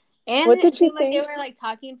 And What did it she seemed like they think? were like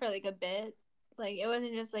talking for like a bit. Like it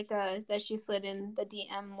wasn't just like a that she slid in the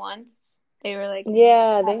DM once. They were like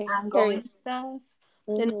Yeah, had they carry. ongoing stuff.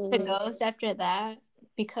 Then the Hmm. ghost after that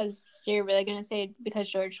because you're really gonna say because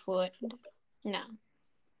George Floyd. No.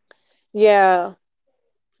 Yeah.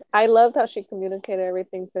 I loved how she communicated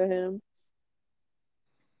everything to him.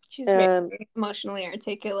 She's very And emotionally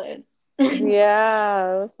articulate.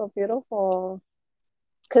 yeah, it was so beautiful.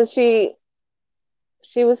 Because she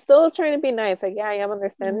was still trying to be nice. Like, yeah, I am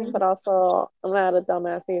understanding, but Mhm. also I'm not a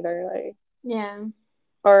dumbass either. Like, Yeah.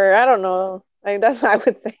 or I don't know. Like that's what I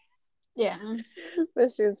would say. Yeah.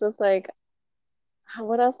 But she was just like,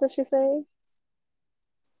 what else did she say?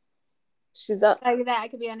 She's up. Like that, I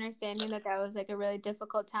could be understanding that that was like a really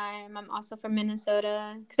difficult time. I'm also from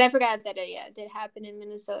Minnesota because I forgot that it did happen in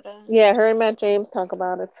Minnesota. Yeah, her and Matt James talk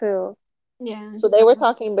about it too. Yeah, So they so were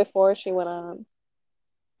talking before she went on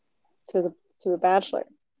to the Bachelor.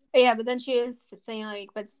 yeah, but then she was saying like,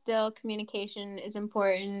 but still, communication is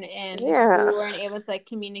important, and Yeah. you weren't able to like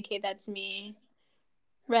communicate that to me.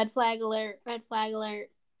 Red flag alert! Red flag alert!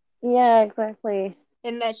 Yeah, exactly.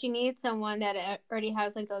 And that she needs someone that already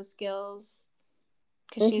has like those skills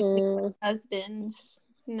because she's like Hmm. husband,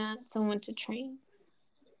 not someone to train.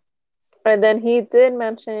 And then he did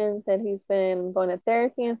mention that he's been going to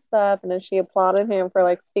therapy and stuff, and then she applauded him for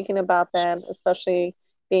like speaking about that, especially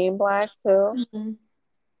being black too. Mm-hmm.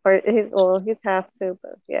 Or he's half too,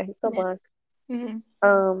 but yeah, he's still Yeah. black. Mm-hmm.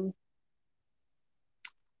 Um,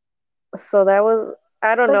 so that was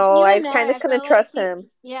I don't But know. I even kind that, of I couldn't felt like trust he, him.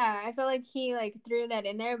 yeah, I felt like he like threw that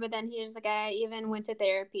in there. But then he was like, I even went to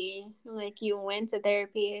therapy. Like you went to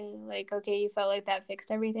therapy. Like okay, you felt like that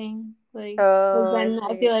fixed everything. Like, 'cause Oh, I then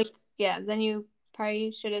I see. feel like yeah, then you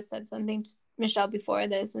probably should have said something to Michelle before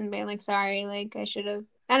this and been like, sorry, like I should have.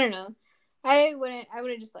 I don't know. I wouldn't. I would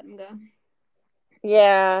have just let him go.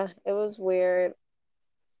 Yeah, it was weird.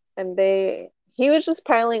 And he was just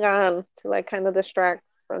piling on to like kind of distract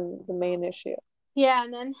from the main issue. Yeah,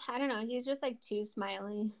 and then I don't know. He's just like too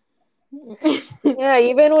smiley. Yeah,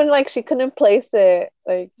 even when like she couldn't place it,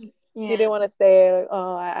 like he Yeah. didn't want to say it. Like,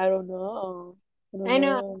 oh, I don't know. I don't I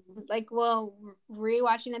know, know. like, well,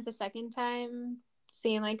 rewatching it the second time,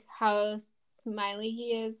 seeing like how smiley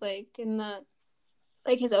he is, like in the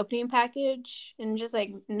like his opening package, and just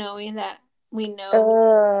like knowing that we know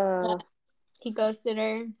that Uh, he ghosted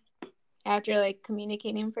her after like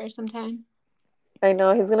communicating for some time. I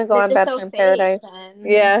know he's gonna go It's on just so Bachelor in fake. Paradise. Then,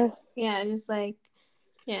 Yeah, yeah, just like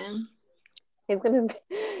yeah, he's gonna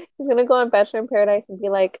he's gonna go on Bachelor in Paradise and be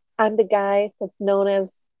like, I'm the guy that's known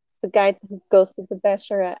as the guy who ghosted the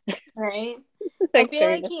Bachelorette. right. I Like feel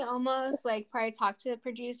like serious. he almost like probably talked to the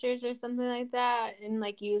producers or something like that, and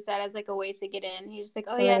like used that as like a way to get in. He was like,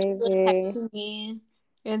 "Oh yeah, she was Maybe. texting me,"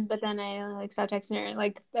 and but then I like stopped texting her.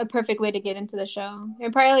 Like a perfect way to get into the show.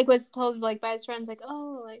 And probably like was told like by his friends, like,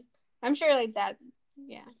 "Oh, like I'm sure like that."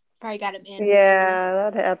 Yeah, probably got him in. Yeah,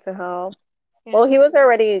 that had to help. Yeah, Well, he was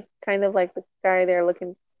already kind of like the guy they're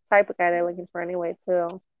looking type of guy they're looking for anyway,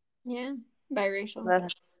 too. yeah, biracial.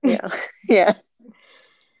 That, yeah. Yeah.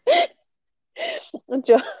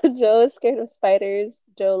 Joe Joe is scared of spiders.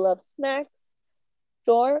 Joe loves snacks.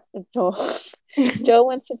 Joe Joe Joe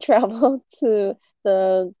wants to travel to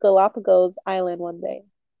the Galapagos Island one day.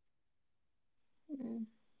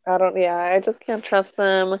 I don't yeah, I just can't trust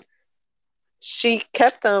them. She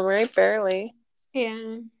kept them, right? Barely.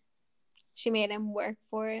 Yeah, she made him work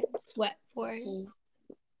for it, sweat for it.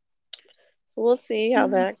 So we'll see how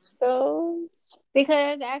that goes.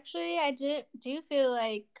 Because actually, I do feel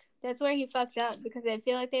like that's where he fucked up because I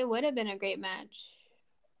feel like they would have been a great match.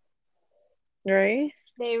 Right?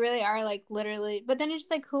 They really are like literally, but then it's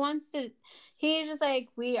just like who wants to? He's just like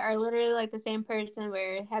we are literally like the same person.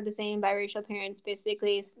 We have the same biracial parents,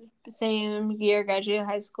 basically same year, graduated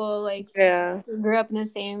high school, like Yeah. grew up in the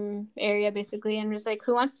same area, basically, and just like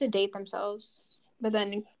who wants to date themselves? But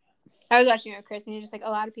then I was watching it with Chris, and he's just like a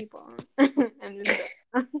lot of people. I'm just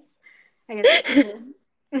like, I guess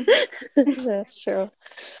that's true. That's true.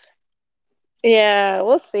 Yeah,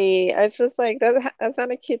 we'll see. It's just like that's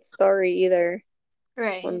not a cute story either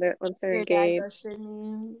Right. once they're Your dad engaged. ghosted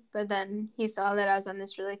me, but then he saw that I was on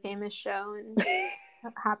this really famous show and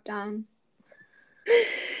hopped on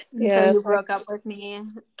until Yeah, you it's not broke up with me.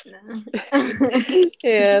 No.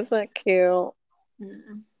 yeah, it's not cute. No.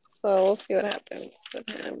 So we'll see what happens with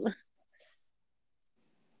him.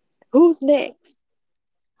 Who's next?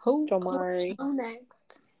 Who's Jomari.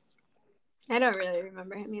 next? I don't really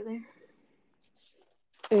remember him either.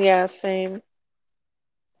 Yeah, same.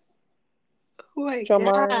 Oh my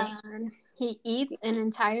Jomari. god. He eats an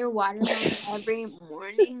entire watermelon every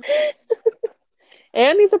morning.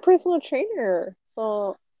 And he's a personal trainer.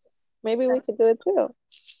 So maybe we could do it too.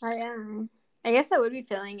 I am. I guess that would be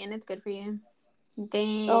filling and it's good for you.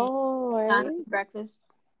 Dang. Oh, Not right. breakfast.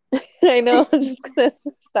 I know. I'm just gonna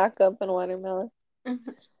stock up on watermelon.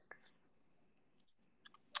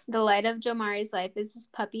 The light of Jomari's life is his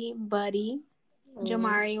puppy, Buddy. Mm.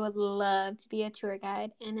 Jomari would love to be a tour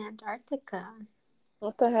guide in Antarctica.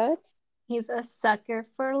 What the heck? He's a sucker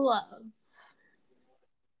for love.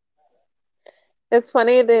 It's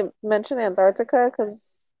funny they mentioned Antarctica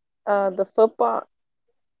because the football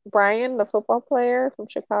Brian, the football player from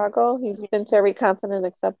Chicago, he's Yeah. been to every continent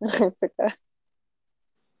except Antarctica.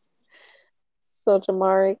 So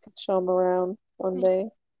Jamari could show him around one day.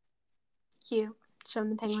 Cute. Show him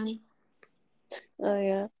the penguins. Oh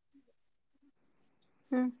yeah.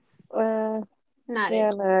 Hmm. Uh, Not yeah,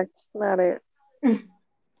 it. next. Not it.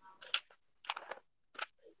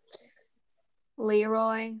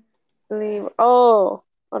 Leroy. Leave. Oh.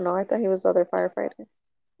 Oh no, I thought he was the other firefighter.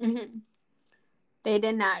 Mm-hmm. They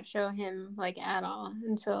did not show him like at all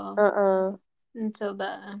Uh-uh. until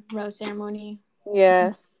the rose ceremony.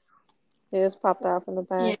 Yeah. He just popped out from the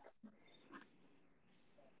Yeah. back.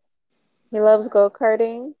 He loves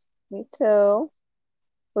go-karting. Me too.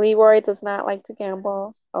 Leroy does not like to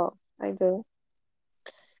gamble. Oh, I do.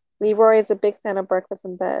 Leroy is a big fan of breakfast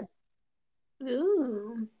in bed.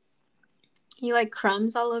 Ooh. You like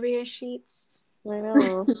crumbs all over your sheets? I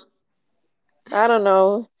know. I don't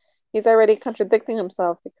know. He's already contradicting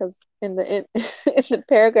himself because in the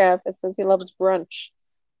paragraph it says he loves brunch.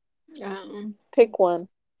 Um, Pick one.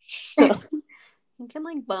 you can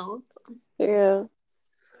like both. Yeah.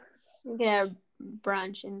 You can have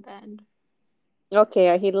brunch in bed. Okay,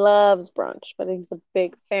 yeah, he loves brunch, but he's a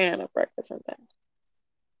big fan of breakfast in bed.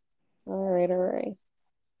 All right, all right.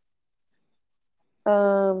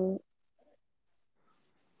 Um,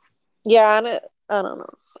 yeah, I don't know.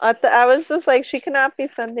 I was just like, she cannot be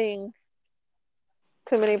sending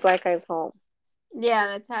too many black guys home. Yeah,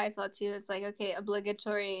 that's how I felt too. It's like, okay,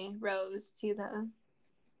 obligatory rose to the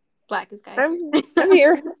blackest guy I'm here. I'm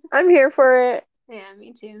here. I'm here for it. Yeah,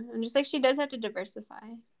 me too. I'm just like, she does have to diversify.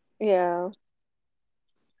 Yeah,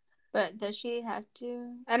 But does she have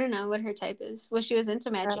to? I don't know what her type is. Well, she was into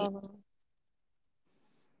I magic. don't know.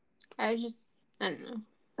 I just, I don't know.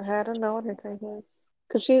 I don't know what her type is.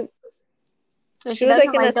 Because So she she was like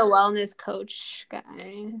doesn't in like the this. wellness coach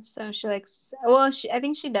guy. So she likes, well, I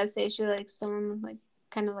think she does say she likes someone like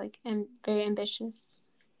kind of like very ambitious.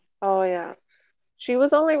 Oh yeah. She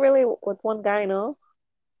was only really with one guy, no?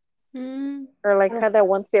 Hmm. Or like had that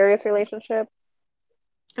one serious relationship.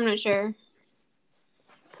 I'm not sure.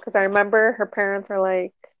 Because I remember her parents are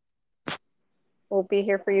like, "We'll be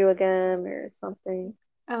here for you again" or something.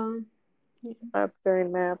 Oh, yeah.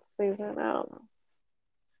 During math season. I don't know.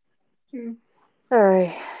 Hmm. All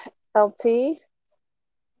right. LT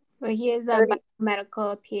But he is a 30.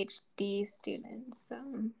 biomedical PhD student, so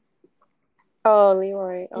Oh,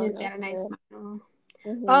 Leroy. Oh, he's got that's a nice good. smile.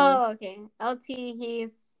 Hmm. Oh, okay. LT,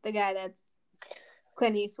 he's the guy that's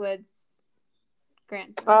Clint Eastwood's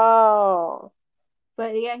grandson. Oh.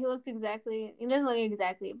 But yeah, he looks exactly. He doesn't look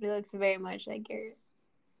exactly, but he looks very much like Garrett.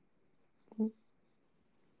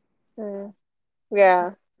 Mm.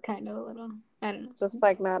 Yeah. Kind of a little. I don't Just know.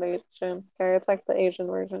 like not Asian. Okay, it's like the Asian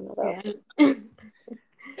version of Yeah. LT.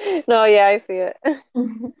 No, yeah, I see it.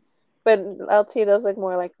 But LT does look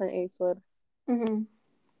more like Clint Eastwood, hmm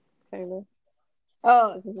kind of.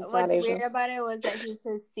 Oh, He's not what's weird Asian. about it was that he's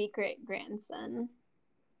his secret grandson.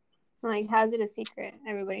 I'm like, how's it a secret?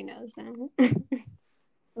 Everybody knows now. You have a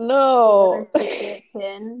No. secret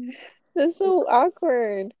kid, That's so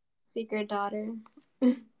awkward. secret daughter.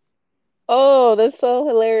 Oh, that's so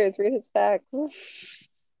hilarious. Read his facts.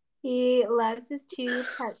 He loves his two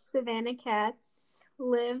pet Savannah cats,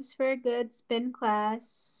 lives for a good spin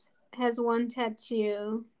class, has one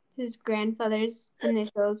tattoo, his grandfather's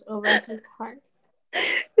initials over his heart.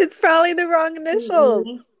 It's probably the wrong initials.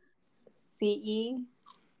 CE. CE.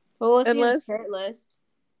 Well, we'll see him Unless, shirtless.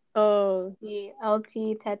 oh, The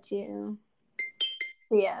LT tattoo.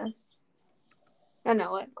 Yes. I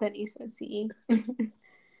know what Clint Eastwood CE.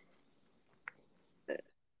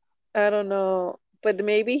 I don't know. But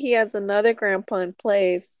maybe he has another grandpa in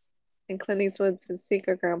place, and Clint Eastwood's his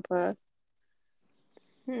secret grandpa.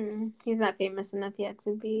 He's not famous enough yet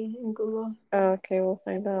to be in Google. Okay, we'll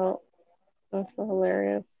find out. That's so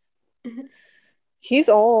hilarious. He's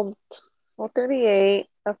old. Well, 38.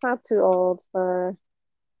 That's not too old, but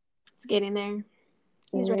It's getting there.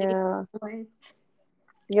 He's ready to yeah. get away.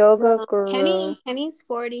 Yoga Well, Guru. Kenny's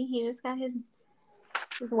 40. He just got his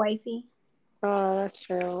wifey. Oh, that's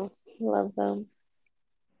true. Love them.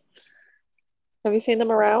 Have you seen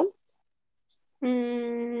them around?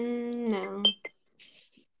 No.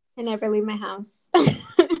 I never leave my house.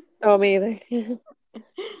 Oh, me either.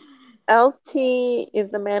 LT is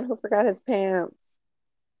the man who forgot his pants.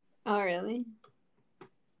 Oh, really?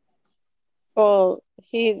 Oh,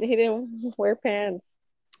 he didn't wear pants.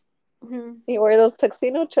 Hmm. He wore those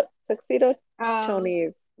tuxedo Oh,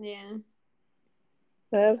 chonies. yeah.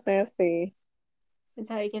 That's nasty. That's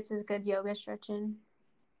how he gets his good yoga stretching.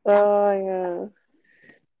 Down. Oh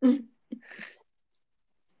yeah.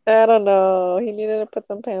 I don't know. He needed to put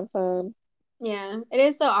some pants on. Yeah, it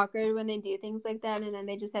is so awkward when they do things like that and then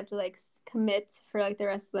they just have to like commit for like the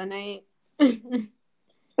rest of the night.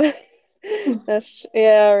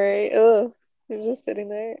 Yeah, right. Ugh. You're just sitting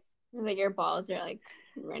there. Like your balls are like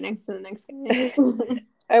right next to the next guy.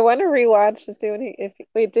 I want to rewatch to see when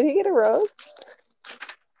wait, did he get a rose?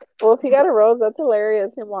 Well, if he got a rose, that's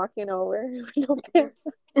hilarious. Him walking over. No pants.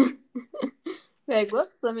 Like,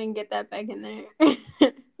 whoops, let me get that back in there.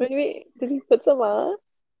 Maybe did he put some on?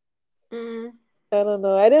 Mm. I don't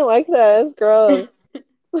know. I didn't like that. It's gross.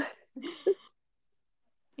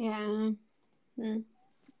 Yeah. Mm.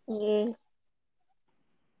 Mm.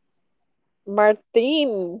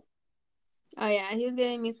 Martin. Oh yeah, he was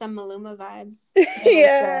giving me some Maluma vibes with the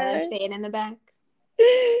Yeah. fade in the back.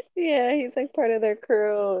 Yeah, he's like part of their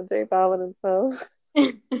crew, J Balvin and stuff.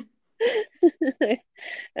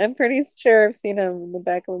 I'm pretty sure I've seen him in the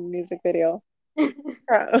back of a music video.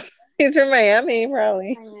 He's from Miami,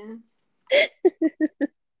 probably. Oh, yeah.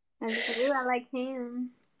 I was just like, ooh, I like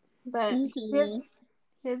him. But Hmm. he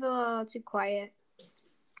was a little too quiet. But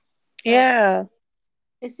Yeah.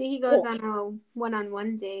 I see he goes Oh, on a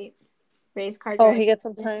one-on-one date, race car oh, driving. he gets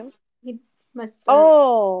some time. He must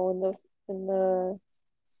Oh, in the in the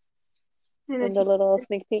in the teaser. little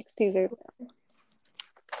sneak peeks teasers.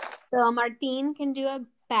 So Martin can do a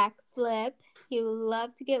backflip. He would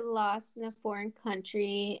love to get lost in a foreign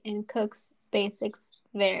country and cooks basics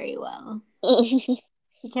very well.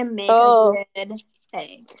 He can make a Oh, good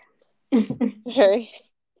egg. very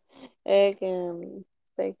egg and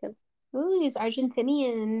bacon. Ooh, he's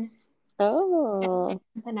Argentinian. Oh,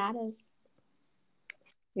 Empanadas.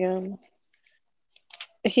 yum.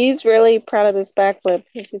 He's really proud of this backflip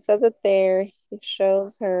because he says it there. He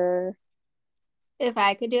shows her. If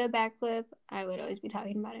I could do a backflip, I would always be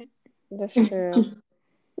talking about That's true.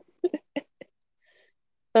 it.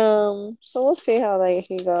 So we'll see how like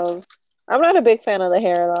he goes. I'm not a big fan of the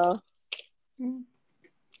hair though.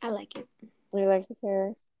 I like it. You like his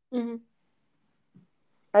hair? Mm-hmm.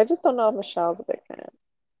 I just don't know if Michelle's a big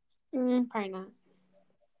fan. Probably not,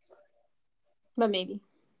 but maybe.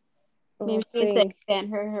 We'll Maybe she needs to see,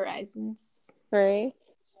 expand her horizons. right?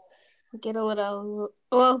 Get a little.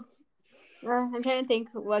 Well, I'm trying to think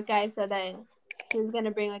what guy said that he was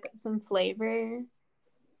gonna bring like some flavor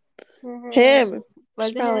to her. Him. It's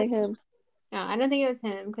Was it him? probably him. No, I don't think it was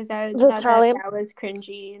him because I The thought that Italian, that was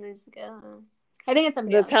cringy and I was like, oh. I think it's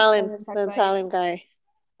somebody the else. I Italian, didn't talk the about it. Italian guy.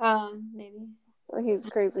 Maybe. He's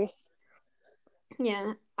crazy.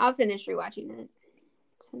 Yeah, I'll finish rewatching it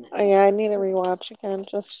Oh tonight. yeah, I need to rewatch again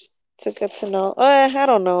just to get to know. I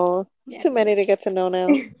don't know. It's Yeah, too many to get to know now.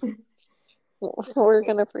 We're okay.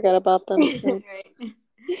 gonna forget about them soon. Right.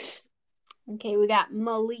 Okay, we got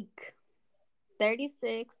Malik,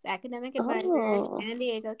 36, academic advisor, Oh, San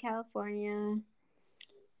Diego, California.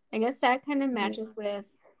 I guess that kind of matches with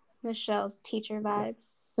Michelle's teacher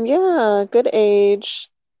vibes. yeah, good age.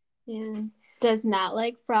 Yeah. Does not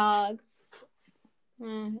like frogs.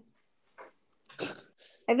 Mm.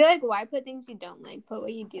 I feel like why put things you don't like? Put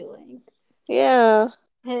what you do like. Yeah.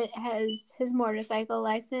 Has his motorcycle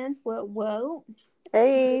license. Whoa.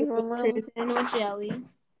 Hey, mama. Cruising with Jelly.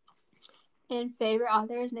 And favorite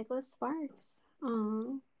author is Nicholas Sparks.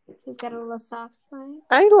 Oh, so he's got a little soft side.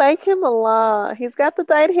 I like him a lot. He's got the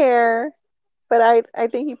dyed hair, but I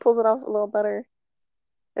think he pulls it off a little better.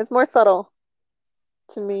 It's more subtle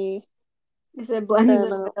to me So it blends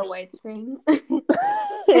than in with the white screen.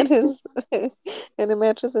 and his and it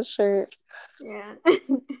matches his shirt. Yeah.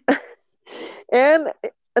 And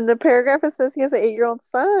in the paragraph it says he has an 8-year-old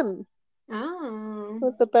son. Oh. It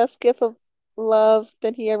was the best gift of love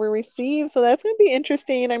that he ever received. So that's gonna be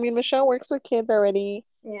interesting. I mean, Michelle works with kids already.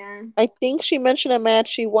 Yeah. I think she mentioned a match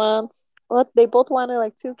she wants. What they both wanted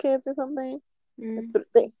like 2 kids or something. Mm.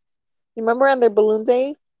 You remember on their balloon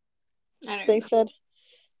day? I don't They remember. said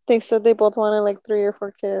they said they both wanted like 3 or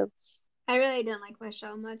 4 kids. I really didn't like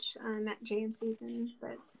Michelle much on that James season,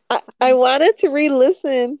 but I, it's I wanted to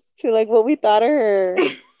re-listen to like what we thought of her,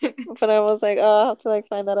 fine. but I was like, oh, I'll have to like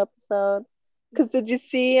find that episode. Because did you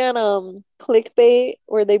see on Clickbait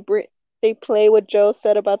where they play what Joe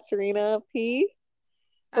said about Serena P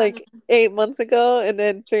Oh no. like 8 months ago, and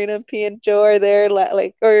then Serena P and Joe are there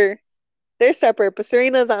like or they're separate, but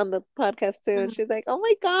Serena's on the podcast too, and Mhm. she's like, "Oh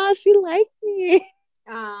my gosh, you like me."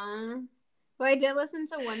 Well, I did listen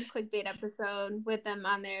to one clickbait episode with them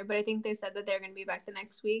on there, but I think they said that they're going to be back the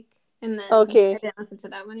next week, and then I Okay. didn't listen to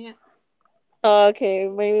that one yet. Oh, okay,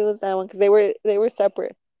 maybe it was that one because they were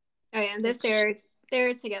separate. Oh yeah, this Which,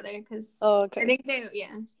 they're together because oh, I okay. think they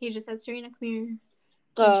he just said Serena, come here when she's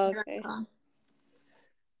Oh, on the okay. call.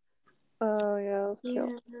 Oh, yeah, that was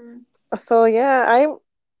cute. Yeah. So yeah,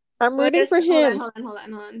 I'm Well, rooting just for him. hold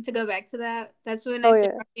on. To go back to that, that's when I Oh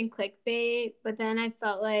started yeah. watching clickbait. But then I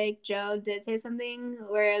felt like Joe did say something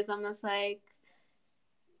where it was almost like,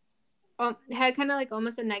 had kind of like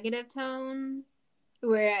almost a negative tone,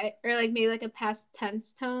 or like maybe like a past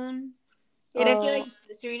tense tone. And I feel like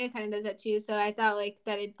Oh. Serena kind of does that too. So I thought like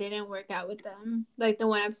that it didn't work out with them. Like the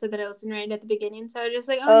one episode that I listened right at the beginning. So I was just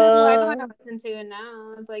like, oh no, I don't want to Oh. listen to it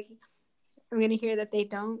now. Like I'm gonna hear that they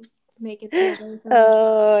don't make it together. So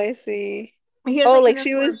Oh, I see. he was Oh, like like kind of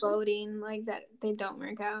she was. foreboding like that they don't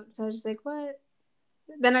work out. So I was just like, what?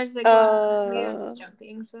 Then I was like, well, maybe I'm Uh. just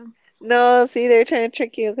jumping. So No, see, they're trying to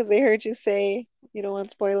trick you because they heard you say you don't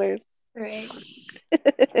want spoilers. right,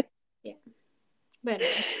 yeah. But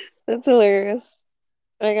anyway, That's hilarious.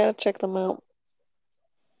 I gotta check them out.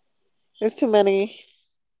 There's too many,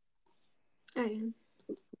 oh yeah,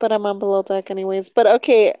 but I'm on Below Deck anyways. But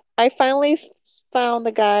okay, I finally found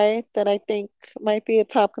the guy that I think might be a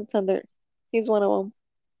top contender. He's one of them.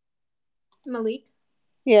 Malik.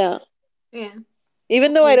 Yeah. Yeah,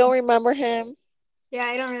 Even though I don't remember him, yeah.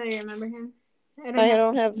 I don't really remember him. I don't I have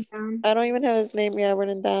don't have, him down. I don't even have his name yet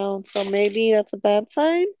written down. So maybe that's a bad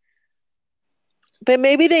sign. But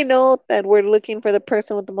maybe they know that we're looking for the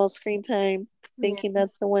person with the most screen time, Yeah. thinking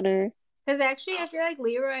that's the winner. Because actually, I feel like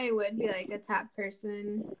Leroy would be like a top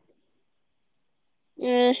person,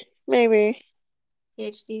 Eh, maybe.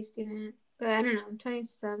 PhD student. But I don't know.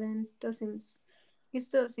 27 he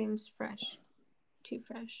still seems fresh, too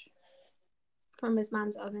fresh from his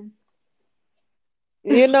mom's oven.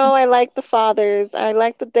 You know, I like the fathers. I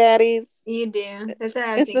like the daddies. You do. That's what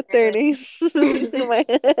I was It's the thinking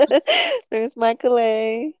earlier. 30s. There's Michael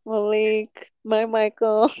A. Malik, my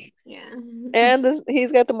Michael. Yeah. And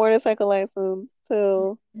he's got the motorcycle license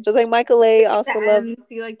too. Just like Michael A. The also love. M's.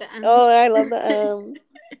 You like the Oh, M's? I love the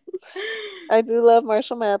I do love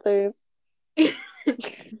Marshall Mathers.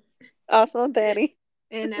 Also Danny.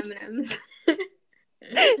 And M&M's.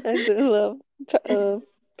 I do love the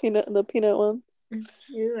peanut one.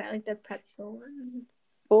 Ooh, I like the pretzel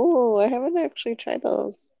ones. Oh, I haven't actually tried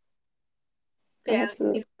those. I Yeah, I have like the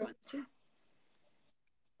to peanut butter ones too.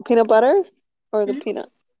 peanut butter or the Mhm. peanut?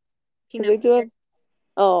 Because Peanut they do have. butter.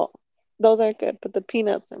 Oh, those are good, but the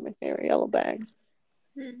peanuts are my favorite yellow bag.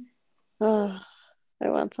 Hmm. Oh, I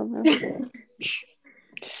want some now.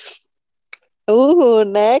 Ooh,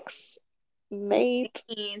 next, Nate.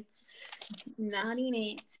 Nate. Naughty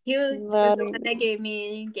Nate. He was the Naughty. one that gave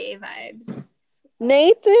me gay vibes.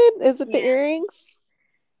 Nathan, is it the Yeah. earrings?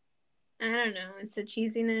 I don't know. It's the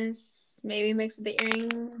cheesiness, maybe mixed with the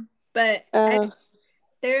earring. But Uh,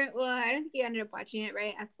 I don't think you ended up watching it,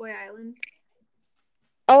 right? F Boy Island.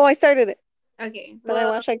 oh, I started it, Okay. but I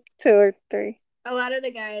Well, watched like two or three. a lot of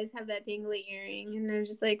the guys have that dangly earring, and they're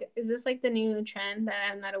just like, is this like the new trend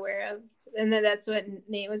that I'm not aware of? And then that's what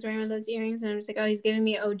Nate was wearing with those earrings, and I'm just like, oh, he's giving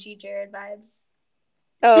me OG Jared vibes.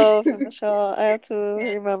 Oh, from the show. I have to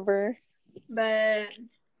Yeah. remember. But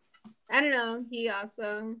I don't know. He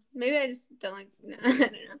also maybe I just don't like. No, I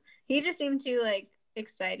don't know. He just seemed too like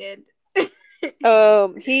excited.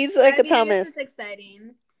 He's I like a mean, I guess it's Thomas.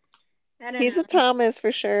 exciting. I don't He's a know. Thomas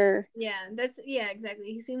for sure. Yeah,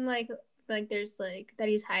 exactly. He seemed like there's like that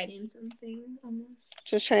he's hiding something almost.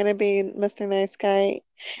 Just trying to be Mr. Nice Guy.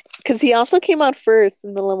 Because he also came out first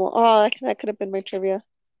in the limo. Oh, that could have been my trivia.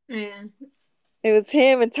 Yeah. It was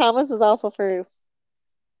him, and Thomas was also first.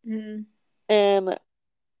 Mm-hmm. And I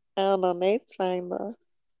don't know, Nate's fine though.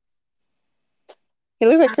 He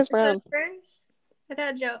looks like Chris Thomas was Brown. first. I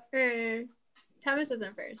thought Thomas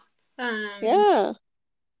wasn't first. Yeah,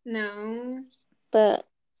 No. but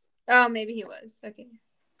Oh, maybe he was. Okay.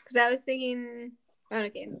 Because I was thinking. Oh,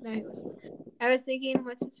 okay. No, he wasn't. I was thinking,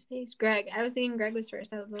 what's his face? Greg. I was thinking Greg was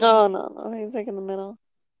first out of the limo. oh no, he's like in the middle.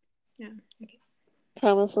 Yeah. Okay.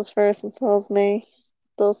 Thomas was first, and so was Nate.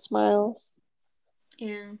 Those smiles.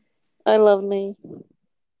 Yeah. I love Nate.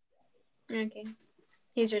 Okay.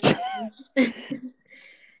 He's your top one.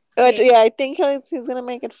 Which, Okay. yeah, I think he's gonna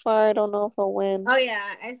make it far. I don't know if he'll win. Oh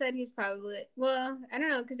yeah, I said he's probably well. I don't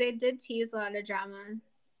know because they did tease a lot of drama,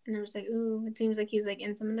 and I was like, ooh, it seems like he's like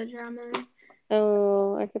in some of the drama.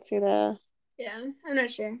 Oh, I could see that. Yeah, I'm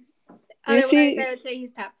not sure. You Otherwise, I see, would say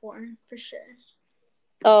he's top four for sure.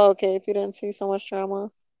 oh, okay, if you didn't see so much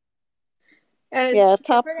drama. Yeah, I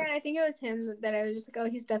top. forgot. I think it was him that I was just like, oh,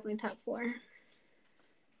 he's definitely top four.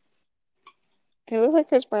 It was like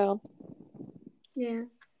Chris Brown. Yeah,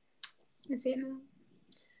 I see it now.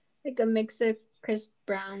 Like a mix of Chris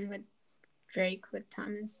Brown with Drake with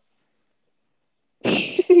Thomas.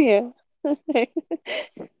 Yeah.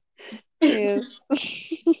 Yes.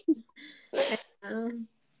 Um,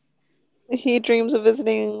 He dreams of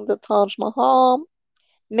visiting the Taj Mahal.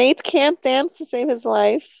 Nate can't dance to save his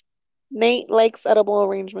life. Nate likes edible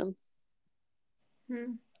arrangements.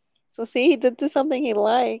 hmm. So see, he did do something he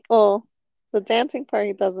liked. Well, the dancing part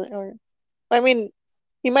he doesn't. Or I mean,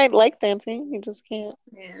 he might like dancing. He just can't.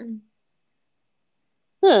 Yeah.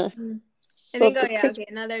 Huh. I So think. Oh the yeah. Chris. Okay,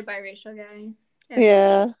 another biracial guy as well.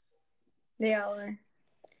 Yeah. They all are.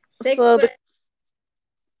 Six So foot. the.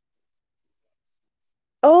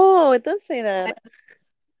 Oh, it does say that.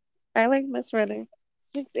 I like misreading.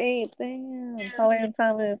 6'8". Damn. Taller than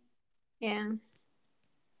Thomas. Yeah.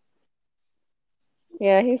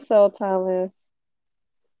 Yeah, he's so Thomas.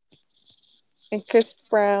 And Chris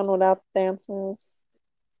Brown without dance moves.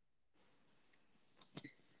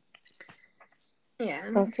 Yeah.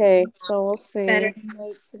 Okay, so we'll Better see.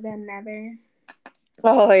 late than never.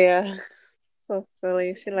 Oh yeah. So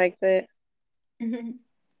silly. She liked it.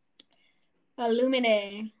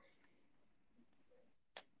 Illumine.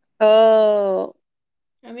 Oh.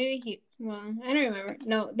 Or maybe he. Well, I don't remember.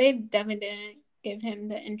 No, they definitely didn't give him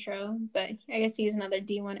the intro, but I guess he's another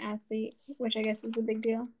D1 athlete, which I guess is a big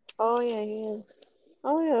deal. Oh yeah, he is.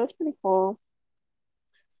 Oh yeah, that's pretty cool.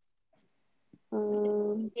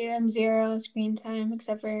 Um, Gave him zero screen time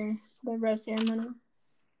except for the rose ceremony.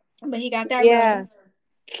 But he got that rose.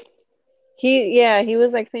 yeah. He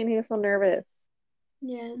was like saying he was so nervous.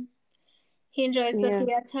 Yeah. He enjoys the Yeah.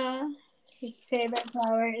 pieta. His favorite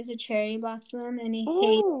flower is a cherry blossom, and he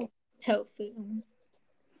hates Oh. tofu.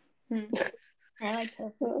 I like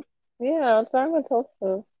tofu. Yeah, what's wrong with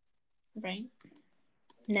tofu? Right.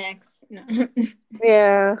 Next. No.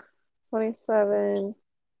 Yeah. 27.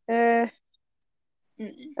 Eh,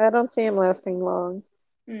 Mm, I don't see him lasting long.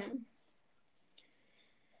 no.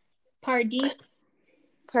 Pardeep.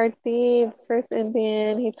 Karthi, first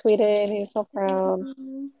Indian, he tweeted, he's so proud.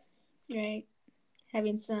 Right.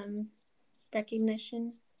 Having some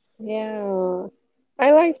recognition. Yeah.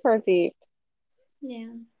 I like Pardeep. Yeah.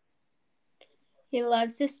 He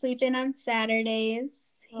loves to sleep in on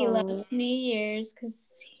Saturdays. He Oh. loves New Year's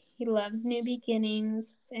because he loves new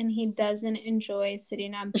beginnings and he doesn't enjoy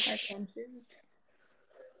sitting on park benches.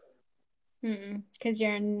 Because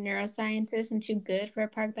you're a neuroscientist and too good for a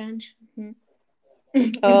park bench.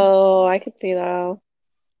 It Oh, I could see that.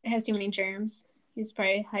 has too many germs. He's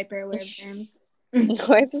probably hyper aware of germs.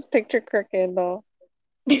 Why is this picture crooked though?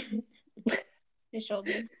 His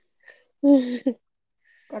shoulders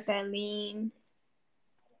got that lean.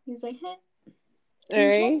 He's like, hey, All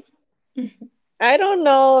enjoy. right. I don't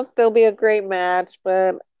know if there'll be a great match,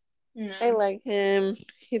 but I No. like him. He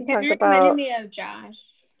He kind talked of reminded about, me of Josh.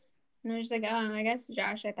 And I was just like, oh, I guess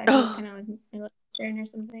Josh. I thought he was oh, kind of like Eastern or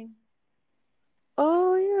something.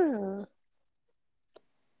 oh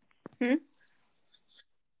yeah. Hmm?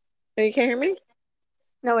 Oh, you can't hear me?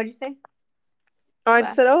 No, what'd you say? Oh, I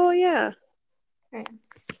just said, Last. oh yeah. Right.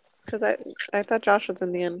 Because I thought Josh was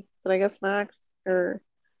in the end, but I guess not. Or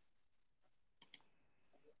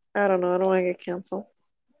I don't know. I don't want to get canceled.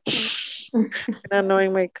 From For not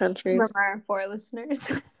knowing my countries. our four listeners.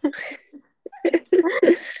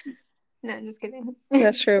 No, I'm just kidding.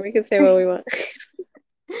 That's true. We can say what we want.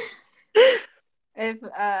 If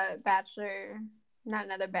Bachelor, not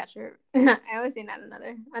another Bachelor, I always say not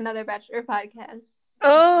another Bachelor podcast.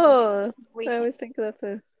 Oh, We I can. always think of that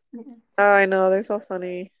too. Yeah. Oh, I know. They're so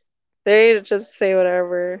funny. They just say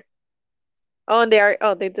whatever. Oh, and they are.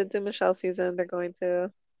 Oh, they did do Michelle season. They're going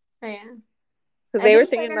to Oh, yeah. because I they were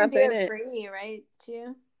think they're thinking gonna about do doing it it. free, right?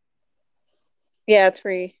 Too. Yeah, it's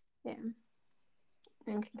free. Yeah.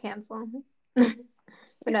 And can cancel. But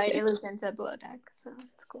no, you're looped into Below Deck, so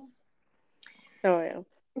it's cool. Oh yeah.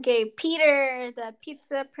 Okay, Peter, the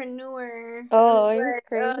pizzapreneur. Oh, Who's he was like,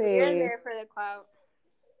 oh, you're crazy. there for the clout.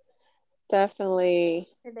 Definitely.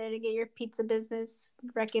 You're there to get your pizza business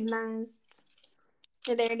recognized.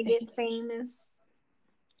 You're there to get famous.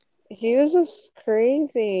 He was just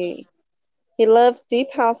crazy. He loves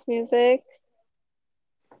deep house music.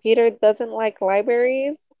 Peter doesn't like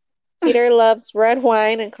libraries. Peter loves red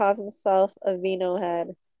wine and calls himself a vino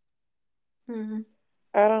head. Hmm.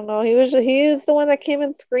 I don't know. He is the one that came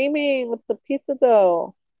in screaming with the pizza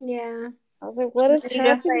dough. Yeah. I was like, what is You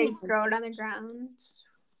just like happening? throw it on the ground.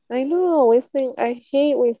 I know, wasting. I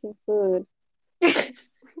hate wasting food.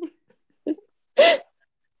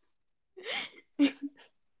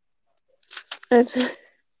 I just-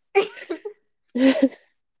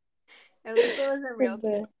 At least it wasn't real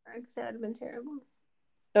pizza, because that would have been terrible.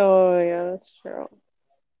 Oh yeah, that's true.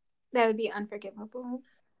 That would be unforgivable.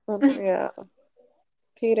 Yeah,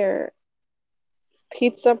 Peter,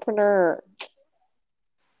 pizzapreneur.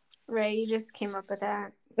 Right, you just came up with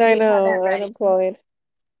that. I You had that know, ready. unemployed,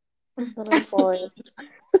 unemployed.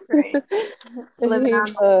 Right. Living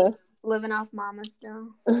He's on living off mama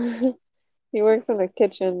still. he works in the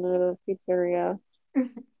kitchen at a pizzeria.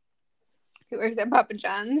 He works at Papa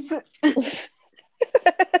John's.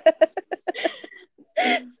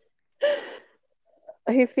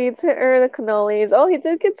 He feeds her the cannolis. Oh, he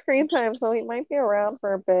did get screen time, so he might be around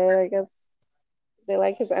for a bit. I guess they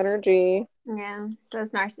like his energy. Yeah,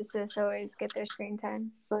 those narcissists always get their screen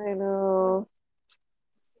time. I know.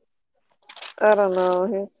 I don't know.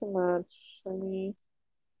 Here's too much for me.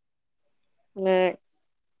 Next.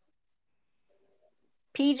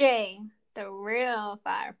 PJ, the real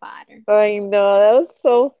firefighter. I know. That was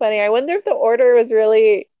so funny. I wonder if the order was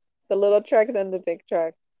really the little truck then the big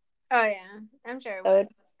truck. Oh yeah, I'm sure it That was.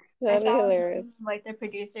 would I that'd be saw hilarious. like the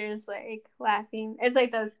producers like laughing. It's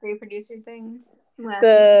like those three producer things laughing.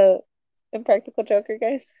 The Impractical Joker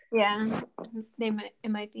guys. Yeah, they might.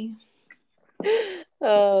 It might be.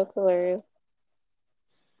 Oh, it's hilarious.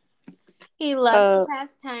 He loves to Uh,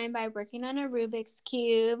 pass time by working on a Rubik's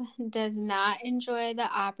Cube, does not enjoy the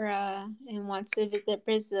opera, and wants to visit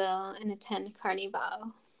Brazil and attend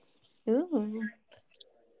Carnival. Ooh.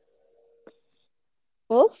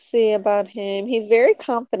 we'll see about him. He's very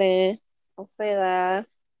confident. I'll say that.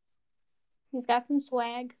 He's got some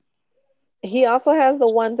swag. He also has the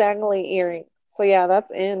one dangly earring. So yeah,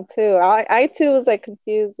 that's in too. I too was like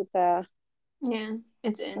confused with that. Yeah,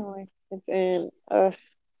 it's So in. like it's in.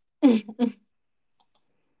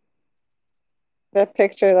 That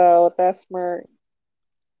picture though with that smirk.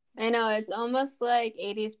 I know, it's almost like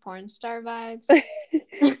 80s porn star vibes.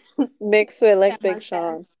 Mixed with like That Big mustache.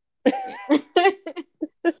 Sean. Yeah.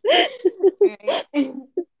 Right.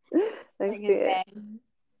 I Like see his it.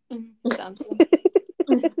 dad. His uncle.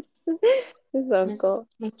 His uncle.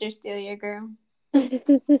 Mr. Steal Your Girl.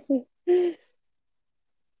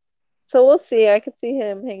 So we'll see. I could see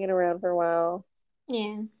him hanging around for a while.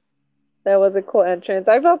 Yeah. That was a cool entrance.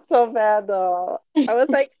 I felt so bad though. I was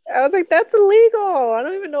like, that's illegal. I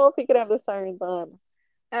don't even know if he could have the sirens on.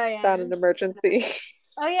 Oh Not yeah. an emergency.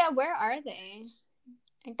 Oh yeah, where are they?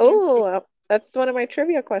 I can't see. Oh, that's one of my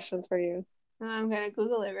trivia questions for you. Oh, I'm gonna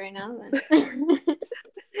Google it right now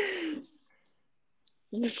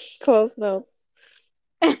then. Close notes.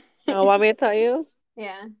 Want me to tell you?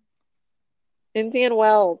 Yeah. Indian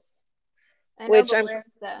Wells, I know, which but I'm where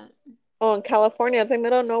is that? in California. It's like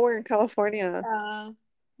middle of nowhere in California.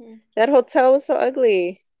 Hmm. That hotel was so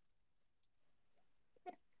ugly.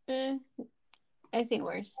 Eh, I've seen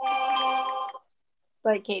worse.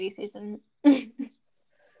 Like Katie season.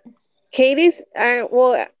 Katie's,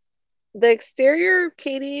 well, the exterior of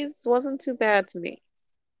Katie's wasn't too bad to me.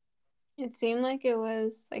 It seemed like it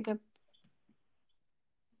was like a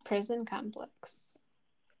prison complex,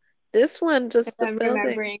 This one, if just the I'm buildings.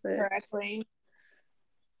 remembering correctly.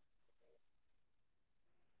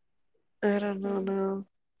 I don't know, no.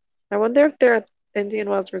 I wonder if they're at Indian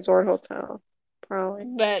Wells Resort Hotel. Probably.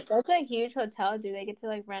 But that's a huge hotel. Do they get to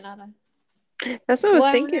like rent out a? That's what I Well, was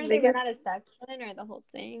I wonder thinking. if They they rent get out a section or the whole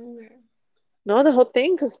thing. Or... no the whole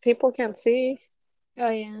thing because people can't see. Oh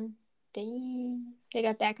yeah, dang, they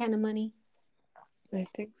got that kind of money. I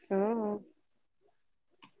think so.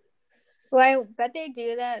 Well, I bet they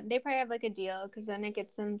do that. They probably have like a deal because then it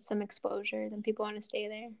gets them some exposure. Then people want to stay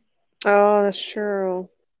there. Oh, that's true.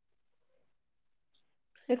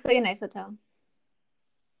 Looks like a nice hotel.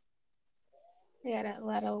 They got a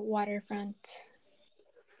lot of waterfront.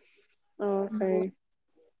 Oh, okay.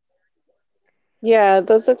 Yeah, it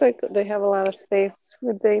does look like they have a lot of space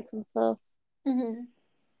for dates and stuff. Mm-hmm.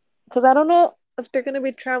 Because I don't know if they're gonna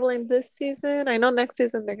be traveling this season. I know next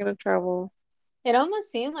season they're gonna travel. It almost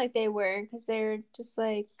seemed like they were because they're just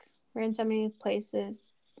like we're in so many places.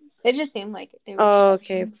 It just seemed like they were Oh,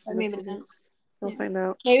 okay. traveling, but For the maybe not. seasons. We'll Yeah, find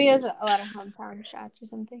out. maybe it was a lot of hometown shots or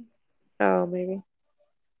something. Oh, maybe.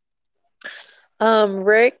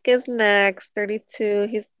 Rick is next, 32.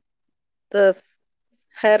 the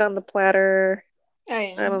head on the platter. Oh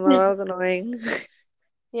I don't yeah. know. That was annoying.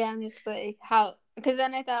 Yeah, I'm just like how because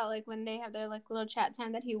then I thought like when they have their like little chat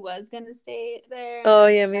time that he was gonna stay there, and Oh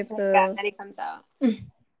then yeah, me I forgot too. that he comes out. But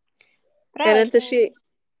I And then like him.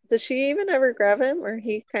 did she even ever grab him, or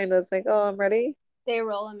he kind of was like, "Oh, I'm ready." They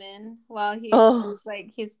roll him in while Oh, she's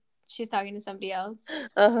like she's talking to somebody else.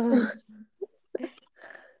 uh,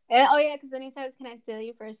 And, oh yeah, because then he says, "Can I steal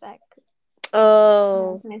you for a sec?" Yeah,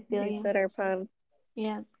 oh. can I steal He you? said our pun.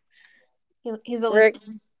 Yeah, he's a Rick.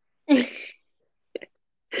 listener.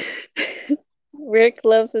 Rick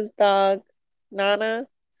loves his dog, Nana.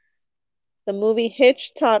 The movie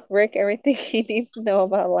Hitch taught Rick everything he needs to know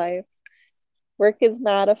about life. Rick is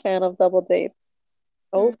not a fan of double dates.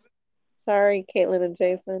 Mm, Oh, sorry, Caitlin and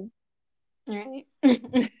Jason. right.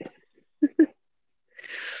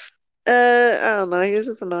 I don't know. He was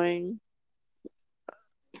just annoying.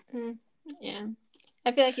 Mm, yeah,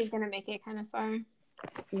 I feel like he's gonna make it kind of far.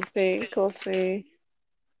 I think we'll see.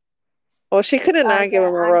 Well, she couldn't I not give said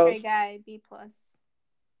him a entree rose. guy B plus.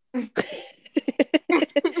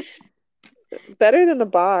 Better than the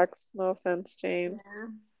box. No offense, James.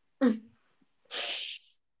 Yeah.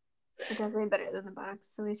 Definitely better than the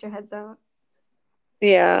box. At least your head's out.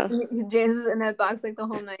 Yeah. James is in that box like the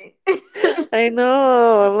whole night. I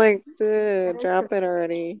know. I'm like, That dude, is drop it pathetic.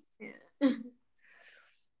 already. Yeah.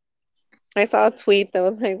 I saw a tweet that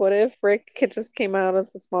was like, what if Rick could just came out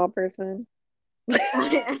as a small person? Oh,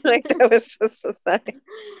 yeah. Like that was just a sign.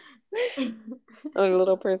 A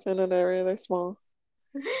little person and they're really small.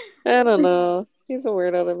 I don't know. He's a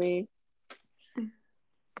weirdo to me.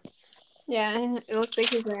 Yeah, it looks like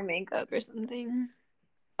he's wearing makeup or something.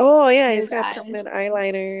 Oh yeah, he's His got permanent eyes.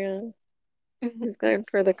 eyeliner. Yeah. He's going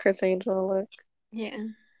for the Chris Angel look. Yeah,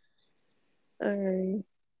 All right.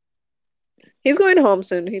 He's going home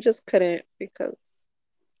soon. He just couldn't because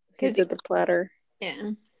he because he. did the platter.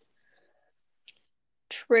 Yeah,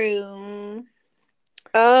 true.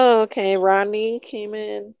 Oh, okay. Rodney came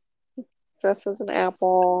in dressed as an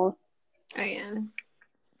apple. Oh yeah.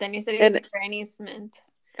 Then he said he was And Granny Smith.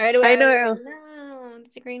 Right away, I I was like, know no,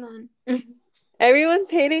 that's a green one. everyone's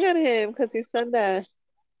hating on him because he said that.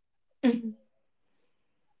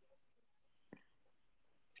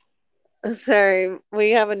 Sorry,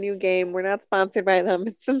 we have a new game. We're not sponsored by them.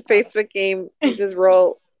 It's a Oh. Facebook game. You just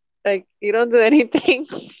roll. Like you don't do anything,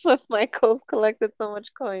 but Michael's collected so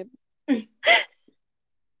much coin.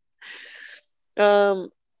 Um,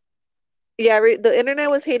 yeah, the internet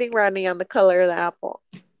was hating Rodney on the color of the apple,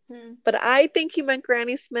 Hmm. but I think he meant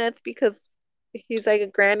Granny Smith because he's like a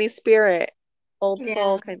granny spirit, old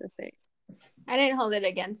soul Yeah, kind of thing. I didn't hold it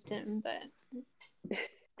against him, but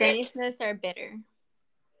Granny Smiths are bitter.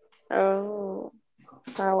 Oh,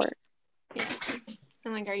 sour. Yeah.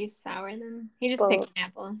 I'm like, are you sour then? He just picked Both. an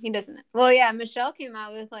apple. He doesn't. Well, yeah, Michelle came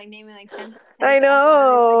out with like naming like 10 I apples, and I was like,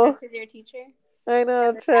 know. that's because you're a teacher. I You have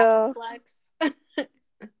know, this apple chill. flex.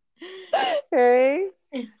 Right?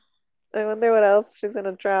 I wonder what else she's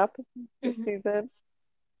gonna drop this season.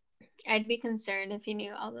 I'd be concerned if he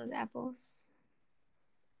knew all those apples.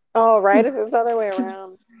 Oh, right. If it was the other way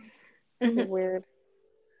around, that'd be Yeah, weird.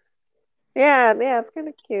 Yeah, yeah, it's kind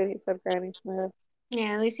of cute. He said Granny Smith.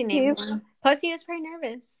 at least he named He's, one. Plus, he was probably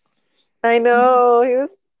nervous. I know,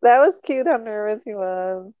 that was cute how nervous he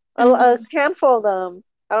was. A handful of them.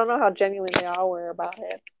 I don't know how genuine they all were about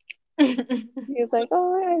it. He's like,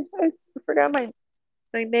 oh, I forgot my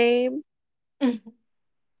name.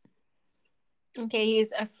 Okay,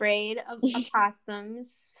 he's afraid of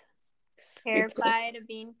opossums, Me too. terrified of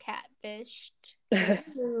being catfished.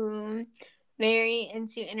 Ooh. Very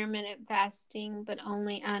into intermittent fasting, but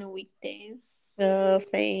only on weekdays. No,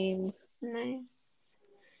 same. Nice.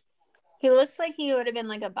 He looks like he would have been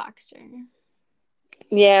like a boxer.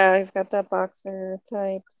 Yeah, he's got that boxer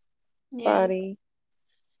type Yeah. body.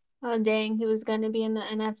 Oh, dang. He was going to be in the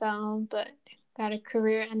NFL, but got a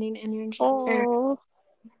career ending injury. Oh,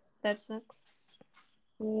 That sucks.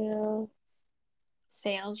 yeah.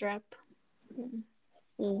 Sales rep.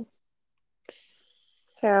 Mm.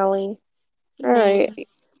 Callie. All right.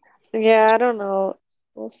 Next. Yeah, I don't know.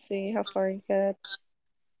 We'll see how far he gets.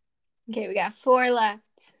 Okay, we got 4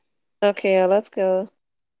 left. Okay, yeah, let's go.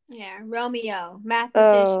 Yeah, Romeo,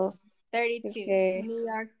 mathematician, Oh, he's 32, gay. New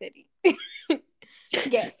York City.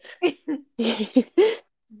 Gay.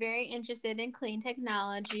 Very interested in clean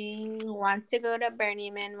technology. Wants to go to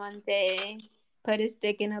Burning Man one day. Put his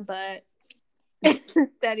dick in a butt.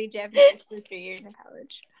 Study Japanese for 3 years in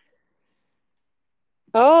college.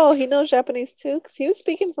 Oh, he knows Japanese too, because he was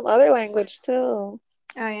speaking some other language too. Oh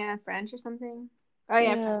yeah, French or something. Oh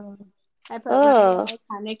yeah, French. Yeah. I put Oh, Romeo,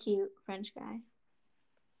 kind of cute French guy.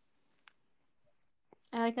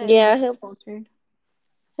 I like how he's Yeah, very he'll cultured.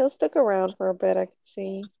 he'll stick around for a bit, I can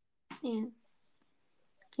see. Yeah,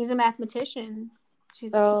 he's a mathematician.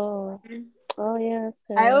 She's a teacher. Oh, oh yeah, that's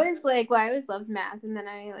I good. always like, well, I always loved math, and then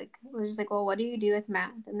I like was just like, well, what do you do with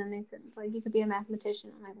math? And then they said like you could be a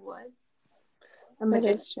mathematician. I'm like, what? A That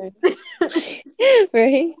magician. is true.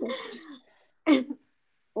 Right?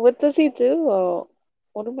 What does he do?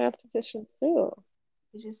 What do mathematicians do?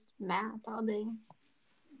 It's just math all day.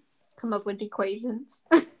 Come up with equations,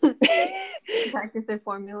 practice their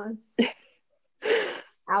formulas,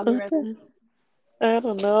 What the- algorithms, I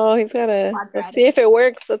don't know. He's gotta. Let's see quadratic. if it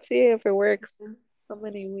works. Let's see if it works. How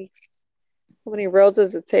many weeks? How many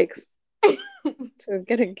roses it takes to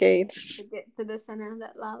get To engaged? get to the center of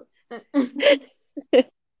that love.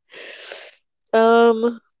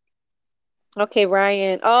 Um. Okay,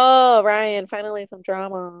 Ryan. Oh, Ryan. Finally, some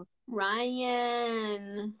drama.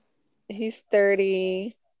 Ryan. He's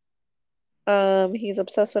 30. He's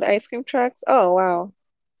obsessed with ice cream trucks. Oh, wow.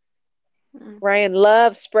 Hmm. Ryan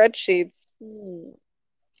loves spreadsheets. I was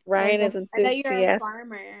Ryan like, is I thought you were a enthusiastic.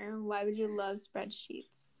 farmer. Why would you love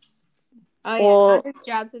spreadsheets? Oh yeah, on Well, his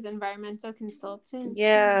job says environmental consultant.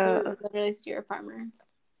 yeah. Literally, said you're a farmer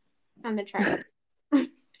on the track.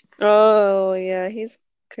 Oh, yeah. He's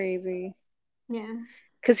crazy. Yeah.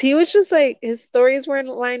 Because he was just like, his stories weren't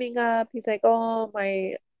lining up. He's like, oh,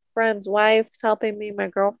 my friend's wife's helping me. My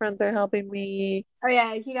girlfriends are helping me. Oh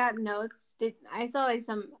yeah, he got notes. Did I saw like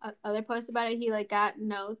some other posts about it? He like got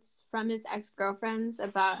notes from his ex girlfriends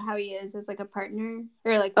about how he is as like a partner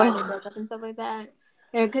or like why they Oh, broke up and stuff like that.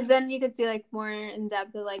 Yeah, because then you could see like more in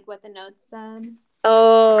depth of like what the notes said.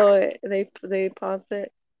 oh, they paused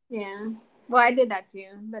it. Yeah. Well, I did that too,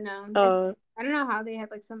 but no, Oh, I don't know how they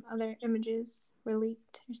had like some other images were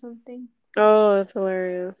leaked or something. oh, that's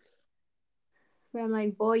hilarious. But I'm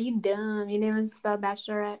like, boy, you dumb. You didn't even spell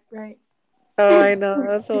bachelorette right. Oh, I know.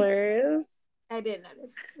 That's hilarious. I did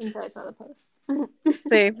notice until I saw the post.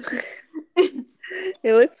 Same.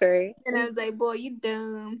 It looks right. And I was like, boy, you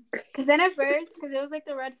dumb. Because then at first, because it was like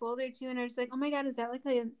the red folder too, and I was like, oh my god, is that like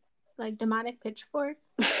a like demonic pitchfork?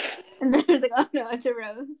 And then I was like, oh no, it's a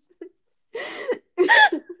rose.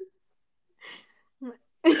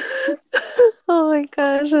 Oh my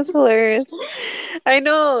gosh, that's hilarious. I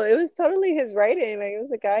know. It was totally his writing. Like it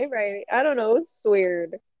was a guy writing. I don't know. It was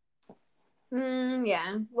weird.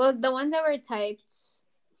 Yeah. Well, the ones that were typed.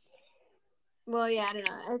 Well, yeah, I don't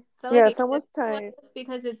know. I felt like Yeah, it could have someone's been tired.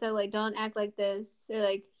 because it's a like don't act like this or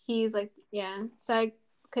like he's like yeah. So I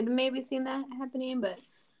could have maybe seen that happening, but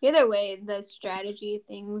either way, the strategy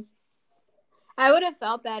things. I would have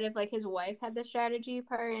felt bad if like his wife had the strategy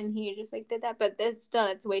part and he just like did that, but this still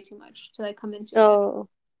it's way too much to like come into it. Oh,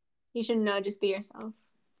 You should know, just be yourself,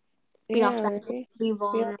 be yeah, authentic, right. be Be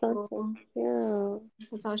authentic. vulnerable. Yeah.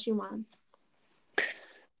 That's all she wants.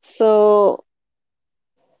 So,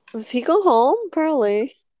 does he go home?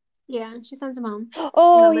 Probably. Yeah, she sends him home.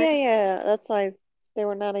 Oh, Remember? yeah, yeah. That's why they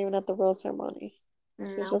were not even at the rose ceremony. She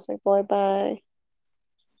was No. just like, boy, bye.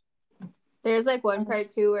 There's like one part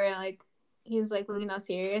too where like he's like looking all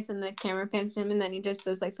serious and the camera pans him and then he just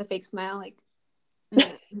does like the fake smile like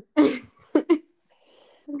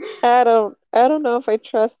I don't know if I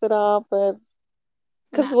trust it all, but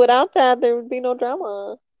because nah. without that, there would be no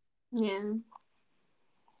drama. Yeah.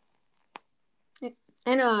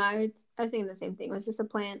 I know, I was thinking the same thing. Was this a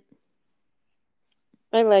plant?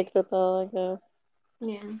 I liked it though, I guess.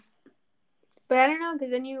 Yeah. But I don't know, because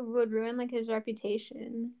then you would ruin like his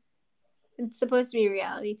reputation. It's supposed to be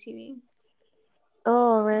reality TV.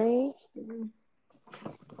 Oh, right. Mhm.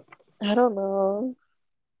 I don't know.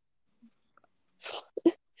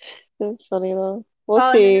 It's funny though. We'll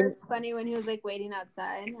Oh, and then it see. was funny when he was like waiting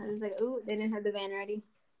outside. I was like, ooh, they didn't have the van ready.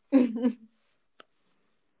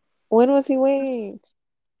 When was he waiting?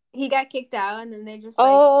 He got kicked out, and then they just like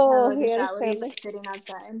have Oh, like he a had shot his where he's family. like sitting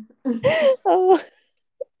outside. Oh,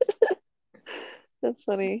 that's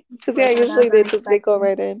funny. Because yeah, Like, oh, that was usually they go unexpected.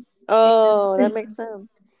 right in. Yeah. Oh, that makes sense.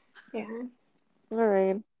 Yeah. All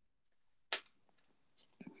right.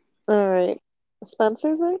 All right.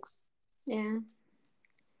 Spencer's next? Yeah.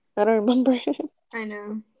 I don't remember. I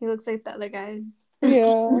know. He looks like the other guys.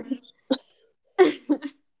 Yeah.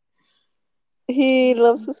 He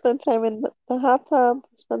loves to spend time in the hot tub.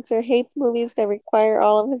 Spencer hates movies that require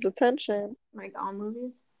all of his attention. Like all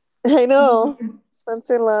movies. I know.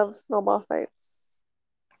 Spencer loves snowball fights.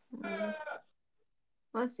 Mm.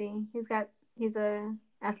 We'll see. He's a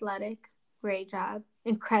athletic, great job,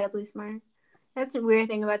 incredibly smart. That's a weird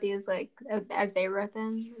thing about these, like as they wrote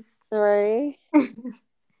them. Right?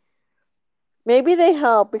 Maybe they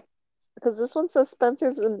help because this one says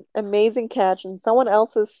Spencer's an amazing catch and someone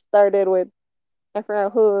else's started with I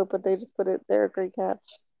forgot who, but they just put it there. Great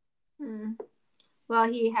catch. Hmm.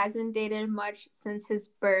 Well, he hasn't dated much since his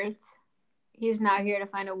birth. He's now here to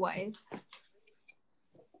find a wife.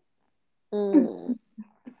 Mm.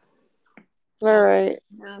 All Oh, right.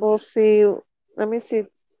 We'll okay. see. Let me see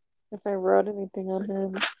if I wrote anything on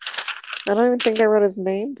him. I don't even think I wrote his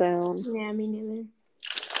name down. Yeah, me neither.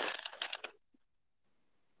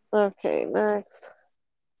 Okay, next.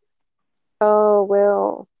 Oh,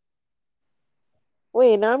 Will.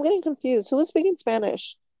 Wait, now I'm getting confused. Who was speaking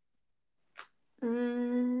Spanish?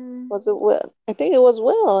 Mm, Was it Will? I think it was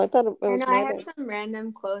Will. I thought it I was know I have Martin. some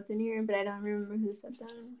random quotes in here, but I don't remember who said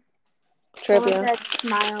them. Someone Trivia. said,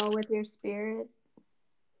 "Smile with your spirit."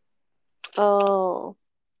 Oh.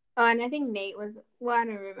 Oh, and I think Nate was. Well, I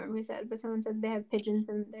don't remember who said, but someone said they have pigeons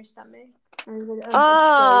in their stomach. I was like, oh, that's very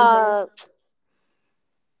Ah, his.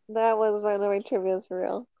 that was one of my trivia's for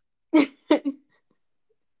real.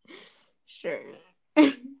 Sure.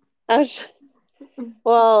 I was,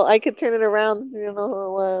 well, I could turn it around so you know who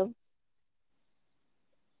it was.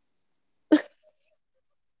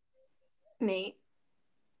 Nate.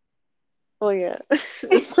 Oh yeah.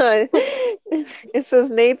 So, it says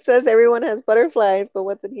Nate says everyone has butterflies, but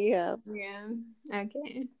what did he have? Yeah.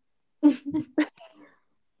 Okay.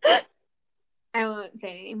 I won't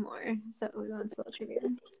say any more, so we won't spoil trivia.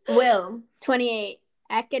 Will, 28,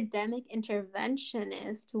 academic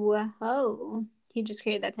interventionist. Whoa. He just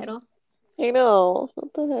created that title. I know.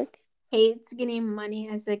 What the heck? Hates getting money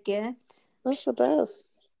as a gift. That's the best.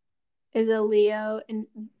 Is a Leo and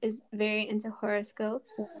is very into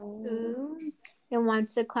horoscopes. Um, Ooh. And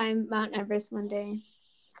wants to climb Mount Everest one day.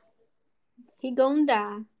 He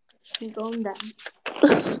gonda. He gonda.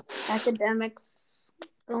 Academics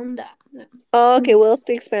gonda. No. Oh, okay, Will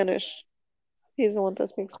speaks Spanish. He's the one that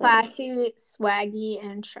speaks Spanish. Classy, swaggy,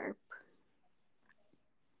 and sharp.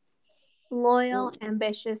 Loyal, Mm.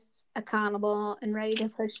 ambitious, accountable, and ready to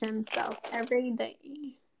push himself every day.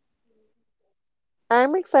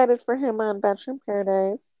 I'm excited for him on Bachelor in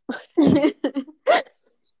Paradise.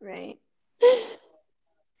 Right.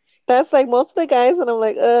 That's like most of the guys, and I'm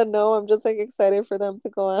like, no, I'm just like excited for them to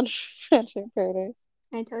go on Bachelor in Paradise.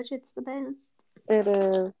 I told you it's the best. It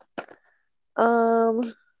is.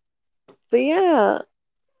 Um, but yeah,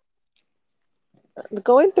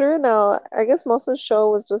 going through now, I guess most of the show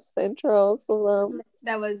was just the intro, so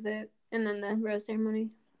That was it. And then the rose ceremony.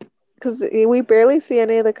 because we barely see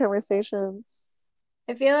any of the conversations.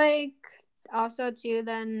 I feel like also too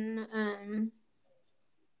then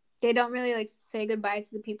they don't really like say goodbye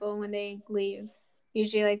to the people when they leave.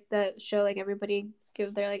 Usually like the show like everybody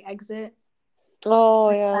give their like exit. Oh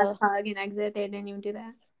Like yeah. last hug and exit. They didn't even do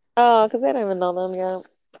that. Oh, because I don't even know them yet.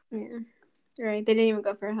 Yeah. Right. They didn't even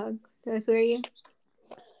go for a hug. They're like, who are you?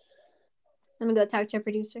 Let me go talk to a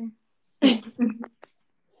producer.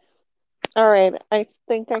 All right, I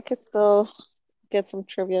think I could still get some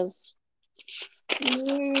trivias.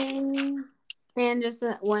 Yeah. And just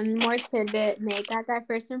one more tidbit. Nate got that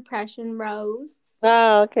first impression rose,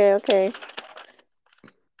 Ah, okay, okay.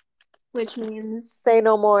 which means Say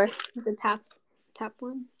no more. he's a top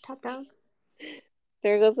one, top dog.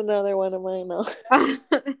 There goes another one of mine now.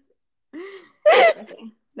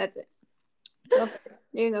 Okay, that's it. Go first.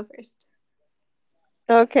 You go first.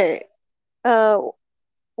 Okay. Uh,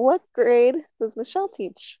 what grade does Michelle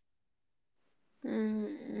teach?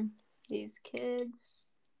 Mm, these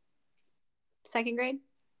kids. Second grade?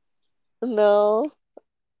 No,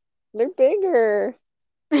 they're bigger.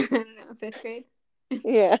 I don't know. Fifth grade?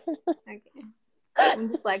 Yeah. Okay. I'm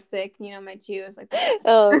dyslexic. You know, my two is like the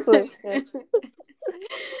Oh, flips. Yeah.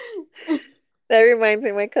 first. That reminds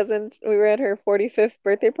me, my cousin, we were at her 45th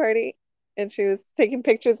birthday party and she was taking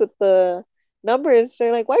pictures with the numbers.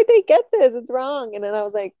 They're like, why'd they get this? It's wrong. And then I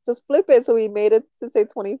was like, just flip it. So we made it to say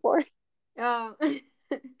 24. Oh.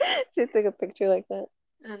 She took a picture like that.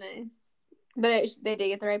 Oh, nice. But they did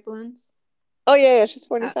get the right balloons? Oh, yeah, yeah, she's Oh,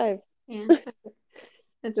 45. yeah.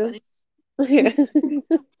 That's funny. Just, yeah.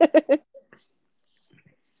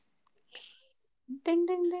 Ding,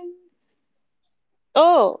 ding, ding.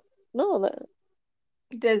 Oh, no,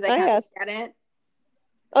 Does that I count? asked. Got it?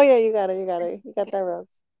 Oh, yeah, you got it. You got it. You got Okay. that wrong.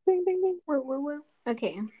 Ding, ding, ding. Woo, woo, woo.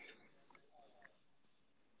 Okay.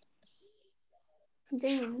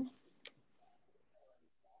 Ding.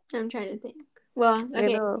 I'm trying to think. Well, I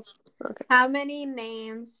okay. know. Okay. How many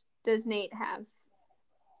names does Nate have?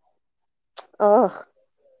 Oh,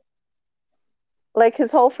 like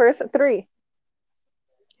his whole first three,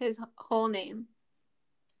 His whole name.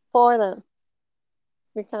 four of them.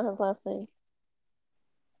 We count his last name.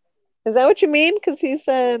 Is that what you mean? Because he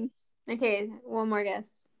said Okay, one more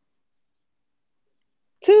guess.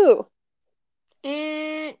 two.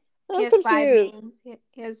 Eh, he I'm has five confused. names.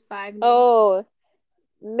 He has five names. Oh,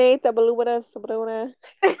 Nate Abalubada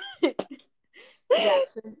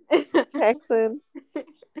Jackson. Jackson.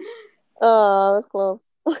 Oh, that's close.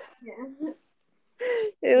 Yeah,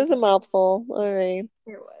 It was a mouthful. All right.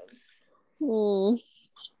 it was. Hmm,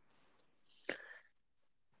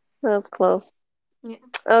 that was close. Yeah.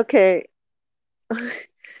 Okay.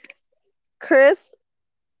 Chris,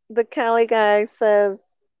 the Cali guy, says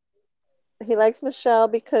he likes Michelle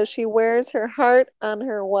because she wears her heart on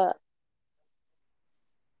her what?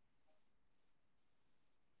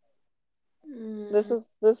 Mm, This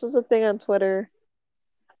was a thing on Twitter.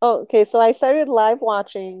 Oh, okay. So I started live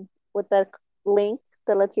watching with that link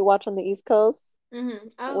that lets you watch on the East Coast, where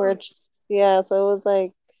Oh. it's yeah. So it was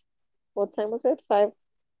like, what time was it? 5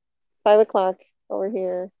 o'clock over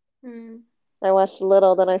here. Mm. I watched a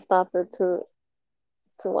little, then I stopped it to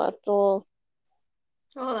watch. Well,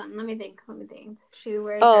 Hold on. Let me think. Let me think. She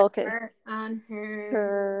wears oh, her okay. heart on her.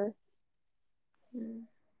 Her. Mm.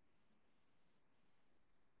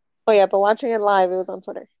 Oh yeah, but watching it live, it was on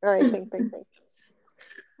Twitter. All right, think.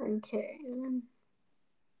 Okay.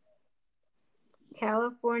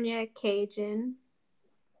 California Cajun.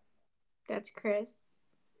 That's Chris.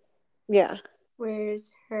 Yeah.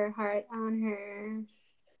 Wears her heart on her.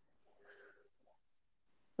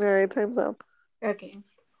 All right, time's up. Okay.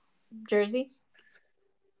 Jersey.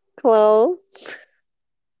 Close.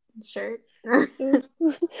 Shirt.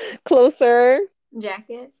 Closer.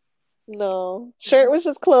 Jacket. No. Shirt was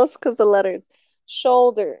just close because the letters.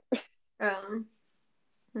 Shoulder. Oh.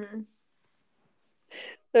 Hmm.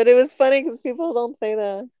 But it was funny because people don't say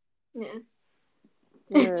that. Yeah.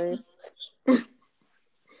 All right.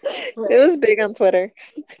 It Right. was big on Twitter.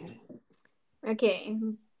 Okay.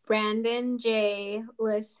 Brandon J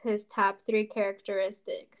lists his top three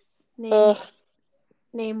characteristics. Ugh.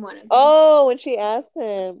 Name one of them. Oh, when she asked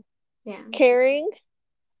him, Yeah. caring,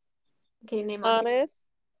 Okay, name all three. honest.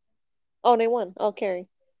 Oh, name one. Oh, caring.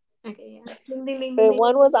 Okay, yeah. Ding ding ding ding But ding.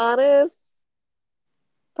 one was honest.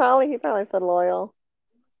 He probably said loyal.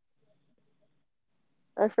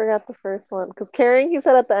 I forgot the first one. Because caring, he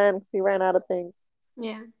said at the end because he ran out of things.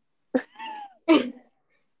 Yeah.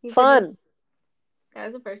 He said Fun. that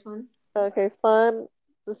was the first one. Okay, fun.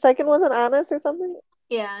 The second wasn't honest or something?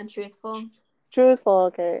 Yeah, truthful. Truthful.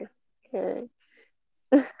 Okay. Caring.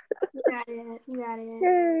 You got it. You got it.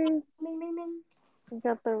 Yay. Ding ding ding. We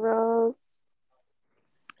got the rose.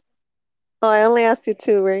 Oh, I only asked you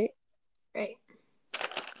two, right? Right.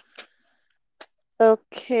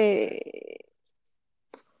 Okay.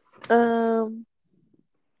 Um.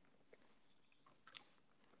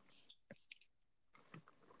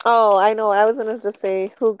 Oh, I know. I was gonna just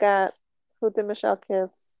say who did Michelle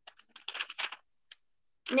kiss?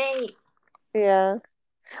 Nate. Yeah.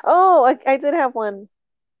 Oh, I did have one.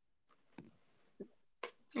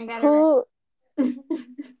 I got it Who, right.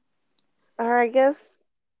 or I guess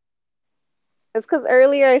it's because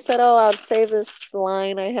earlier I said, oh, I'll save this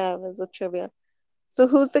line I have as a trivia. So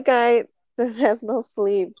who's the guy that has no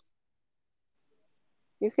sleeves?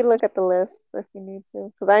 You can look at the list if you need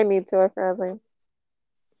to, because I need to. I forgot his name.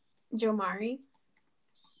 Jomari.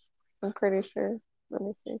 I'm pretty sure. Let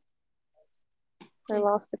me see. I I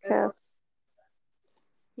lost the cast.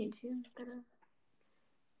 Me too. Gotta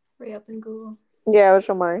hurry up and Google. Yeah, it was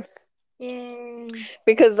Omar. Yay.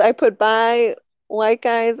 Because I put by white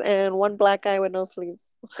guys and one black guy with no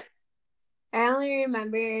sleeves. I only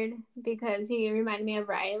remembered because he reminded me of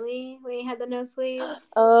Riley when he had the no sleeves.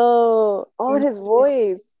 Oh, And his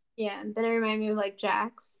voice. yeah, then it reminded me of like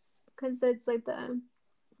Jax because it's like the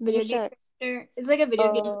video Who's game Jax? character. It's like a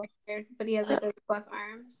video game Oh, character, but he has like those buff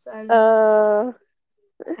arms. So uh,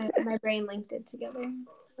 my brain linked it together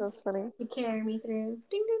that's funny. to carry me through.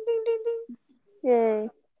 Ding ding ding ding Yay.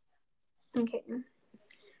 ding. Okay.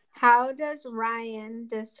 How does Ryan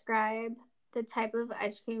describe the type of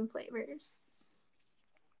ice cream flavors?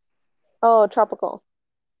 Oh, tropical.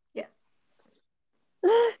 Yes.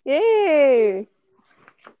 Yay.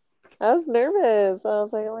 I was nervous. I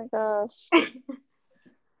was like, oh my gosh.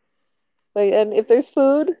 Wait, and if there's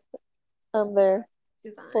food, I'm there.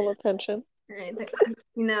 She's on Full it. attention. Right.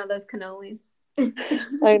 You know those cannolis.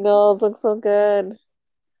 I know, it looks so good.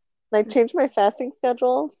 I changed my fasting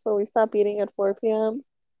schedule, so we stop eating at 4 p.m.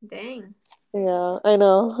 Dang. Yeah, I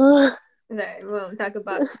know. Sorry, we won't talk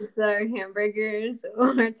about pizza or hamburgers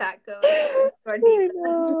or tacos or I gorditas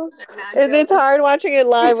know. or And it's nachos. hard watching it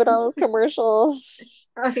live with all those commercials.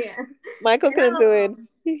 Oh yeah, Michael I couldn't do know.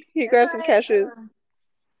 it. He That's grabbed some why cashews.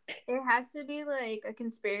 it has to be like a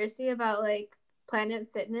conspiracy about like Planet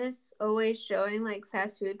Fitness always showing like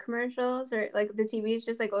fast food commercials, or like the TVs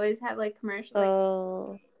just like always have like commercial like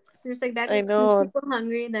Oh, just like that I just keeps know. people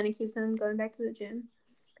hungry. Then it keeps them going back to the gym.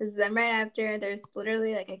 Because then right after there's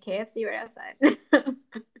literally like a KFC right outside.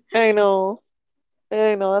 I know.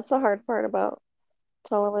 I know. That's the hard part about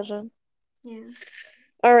television. Yeah.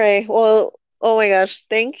 All right. Well, oh my gosh.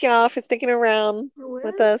 Thank y'all for sticking around with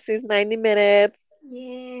What? us these 90 minutes.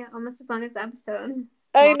 Yeah, almost as long as the episode.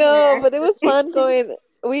 I know, Longer but it was fun actually. going.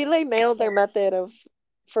 We like nailed our method of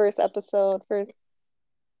first episode, first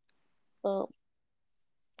um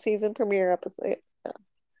season premiere episode.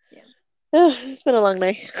 Yeah. Yeah. It's been a long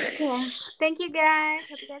night. Yeah. Thank you guys.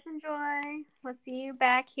 Hope you guys enjoy. We'll see you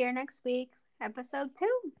back here next week, episode 2.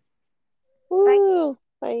 Bye. Woo!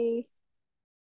 Bye.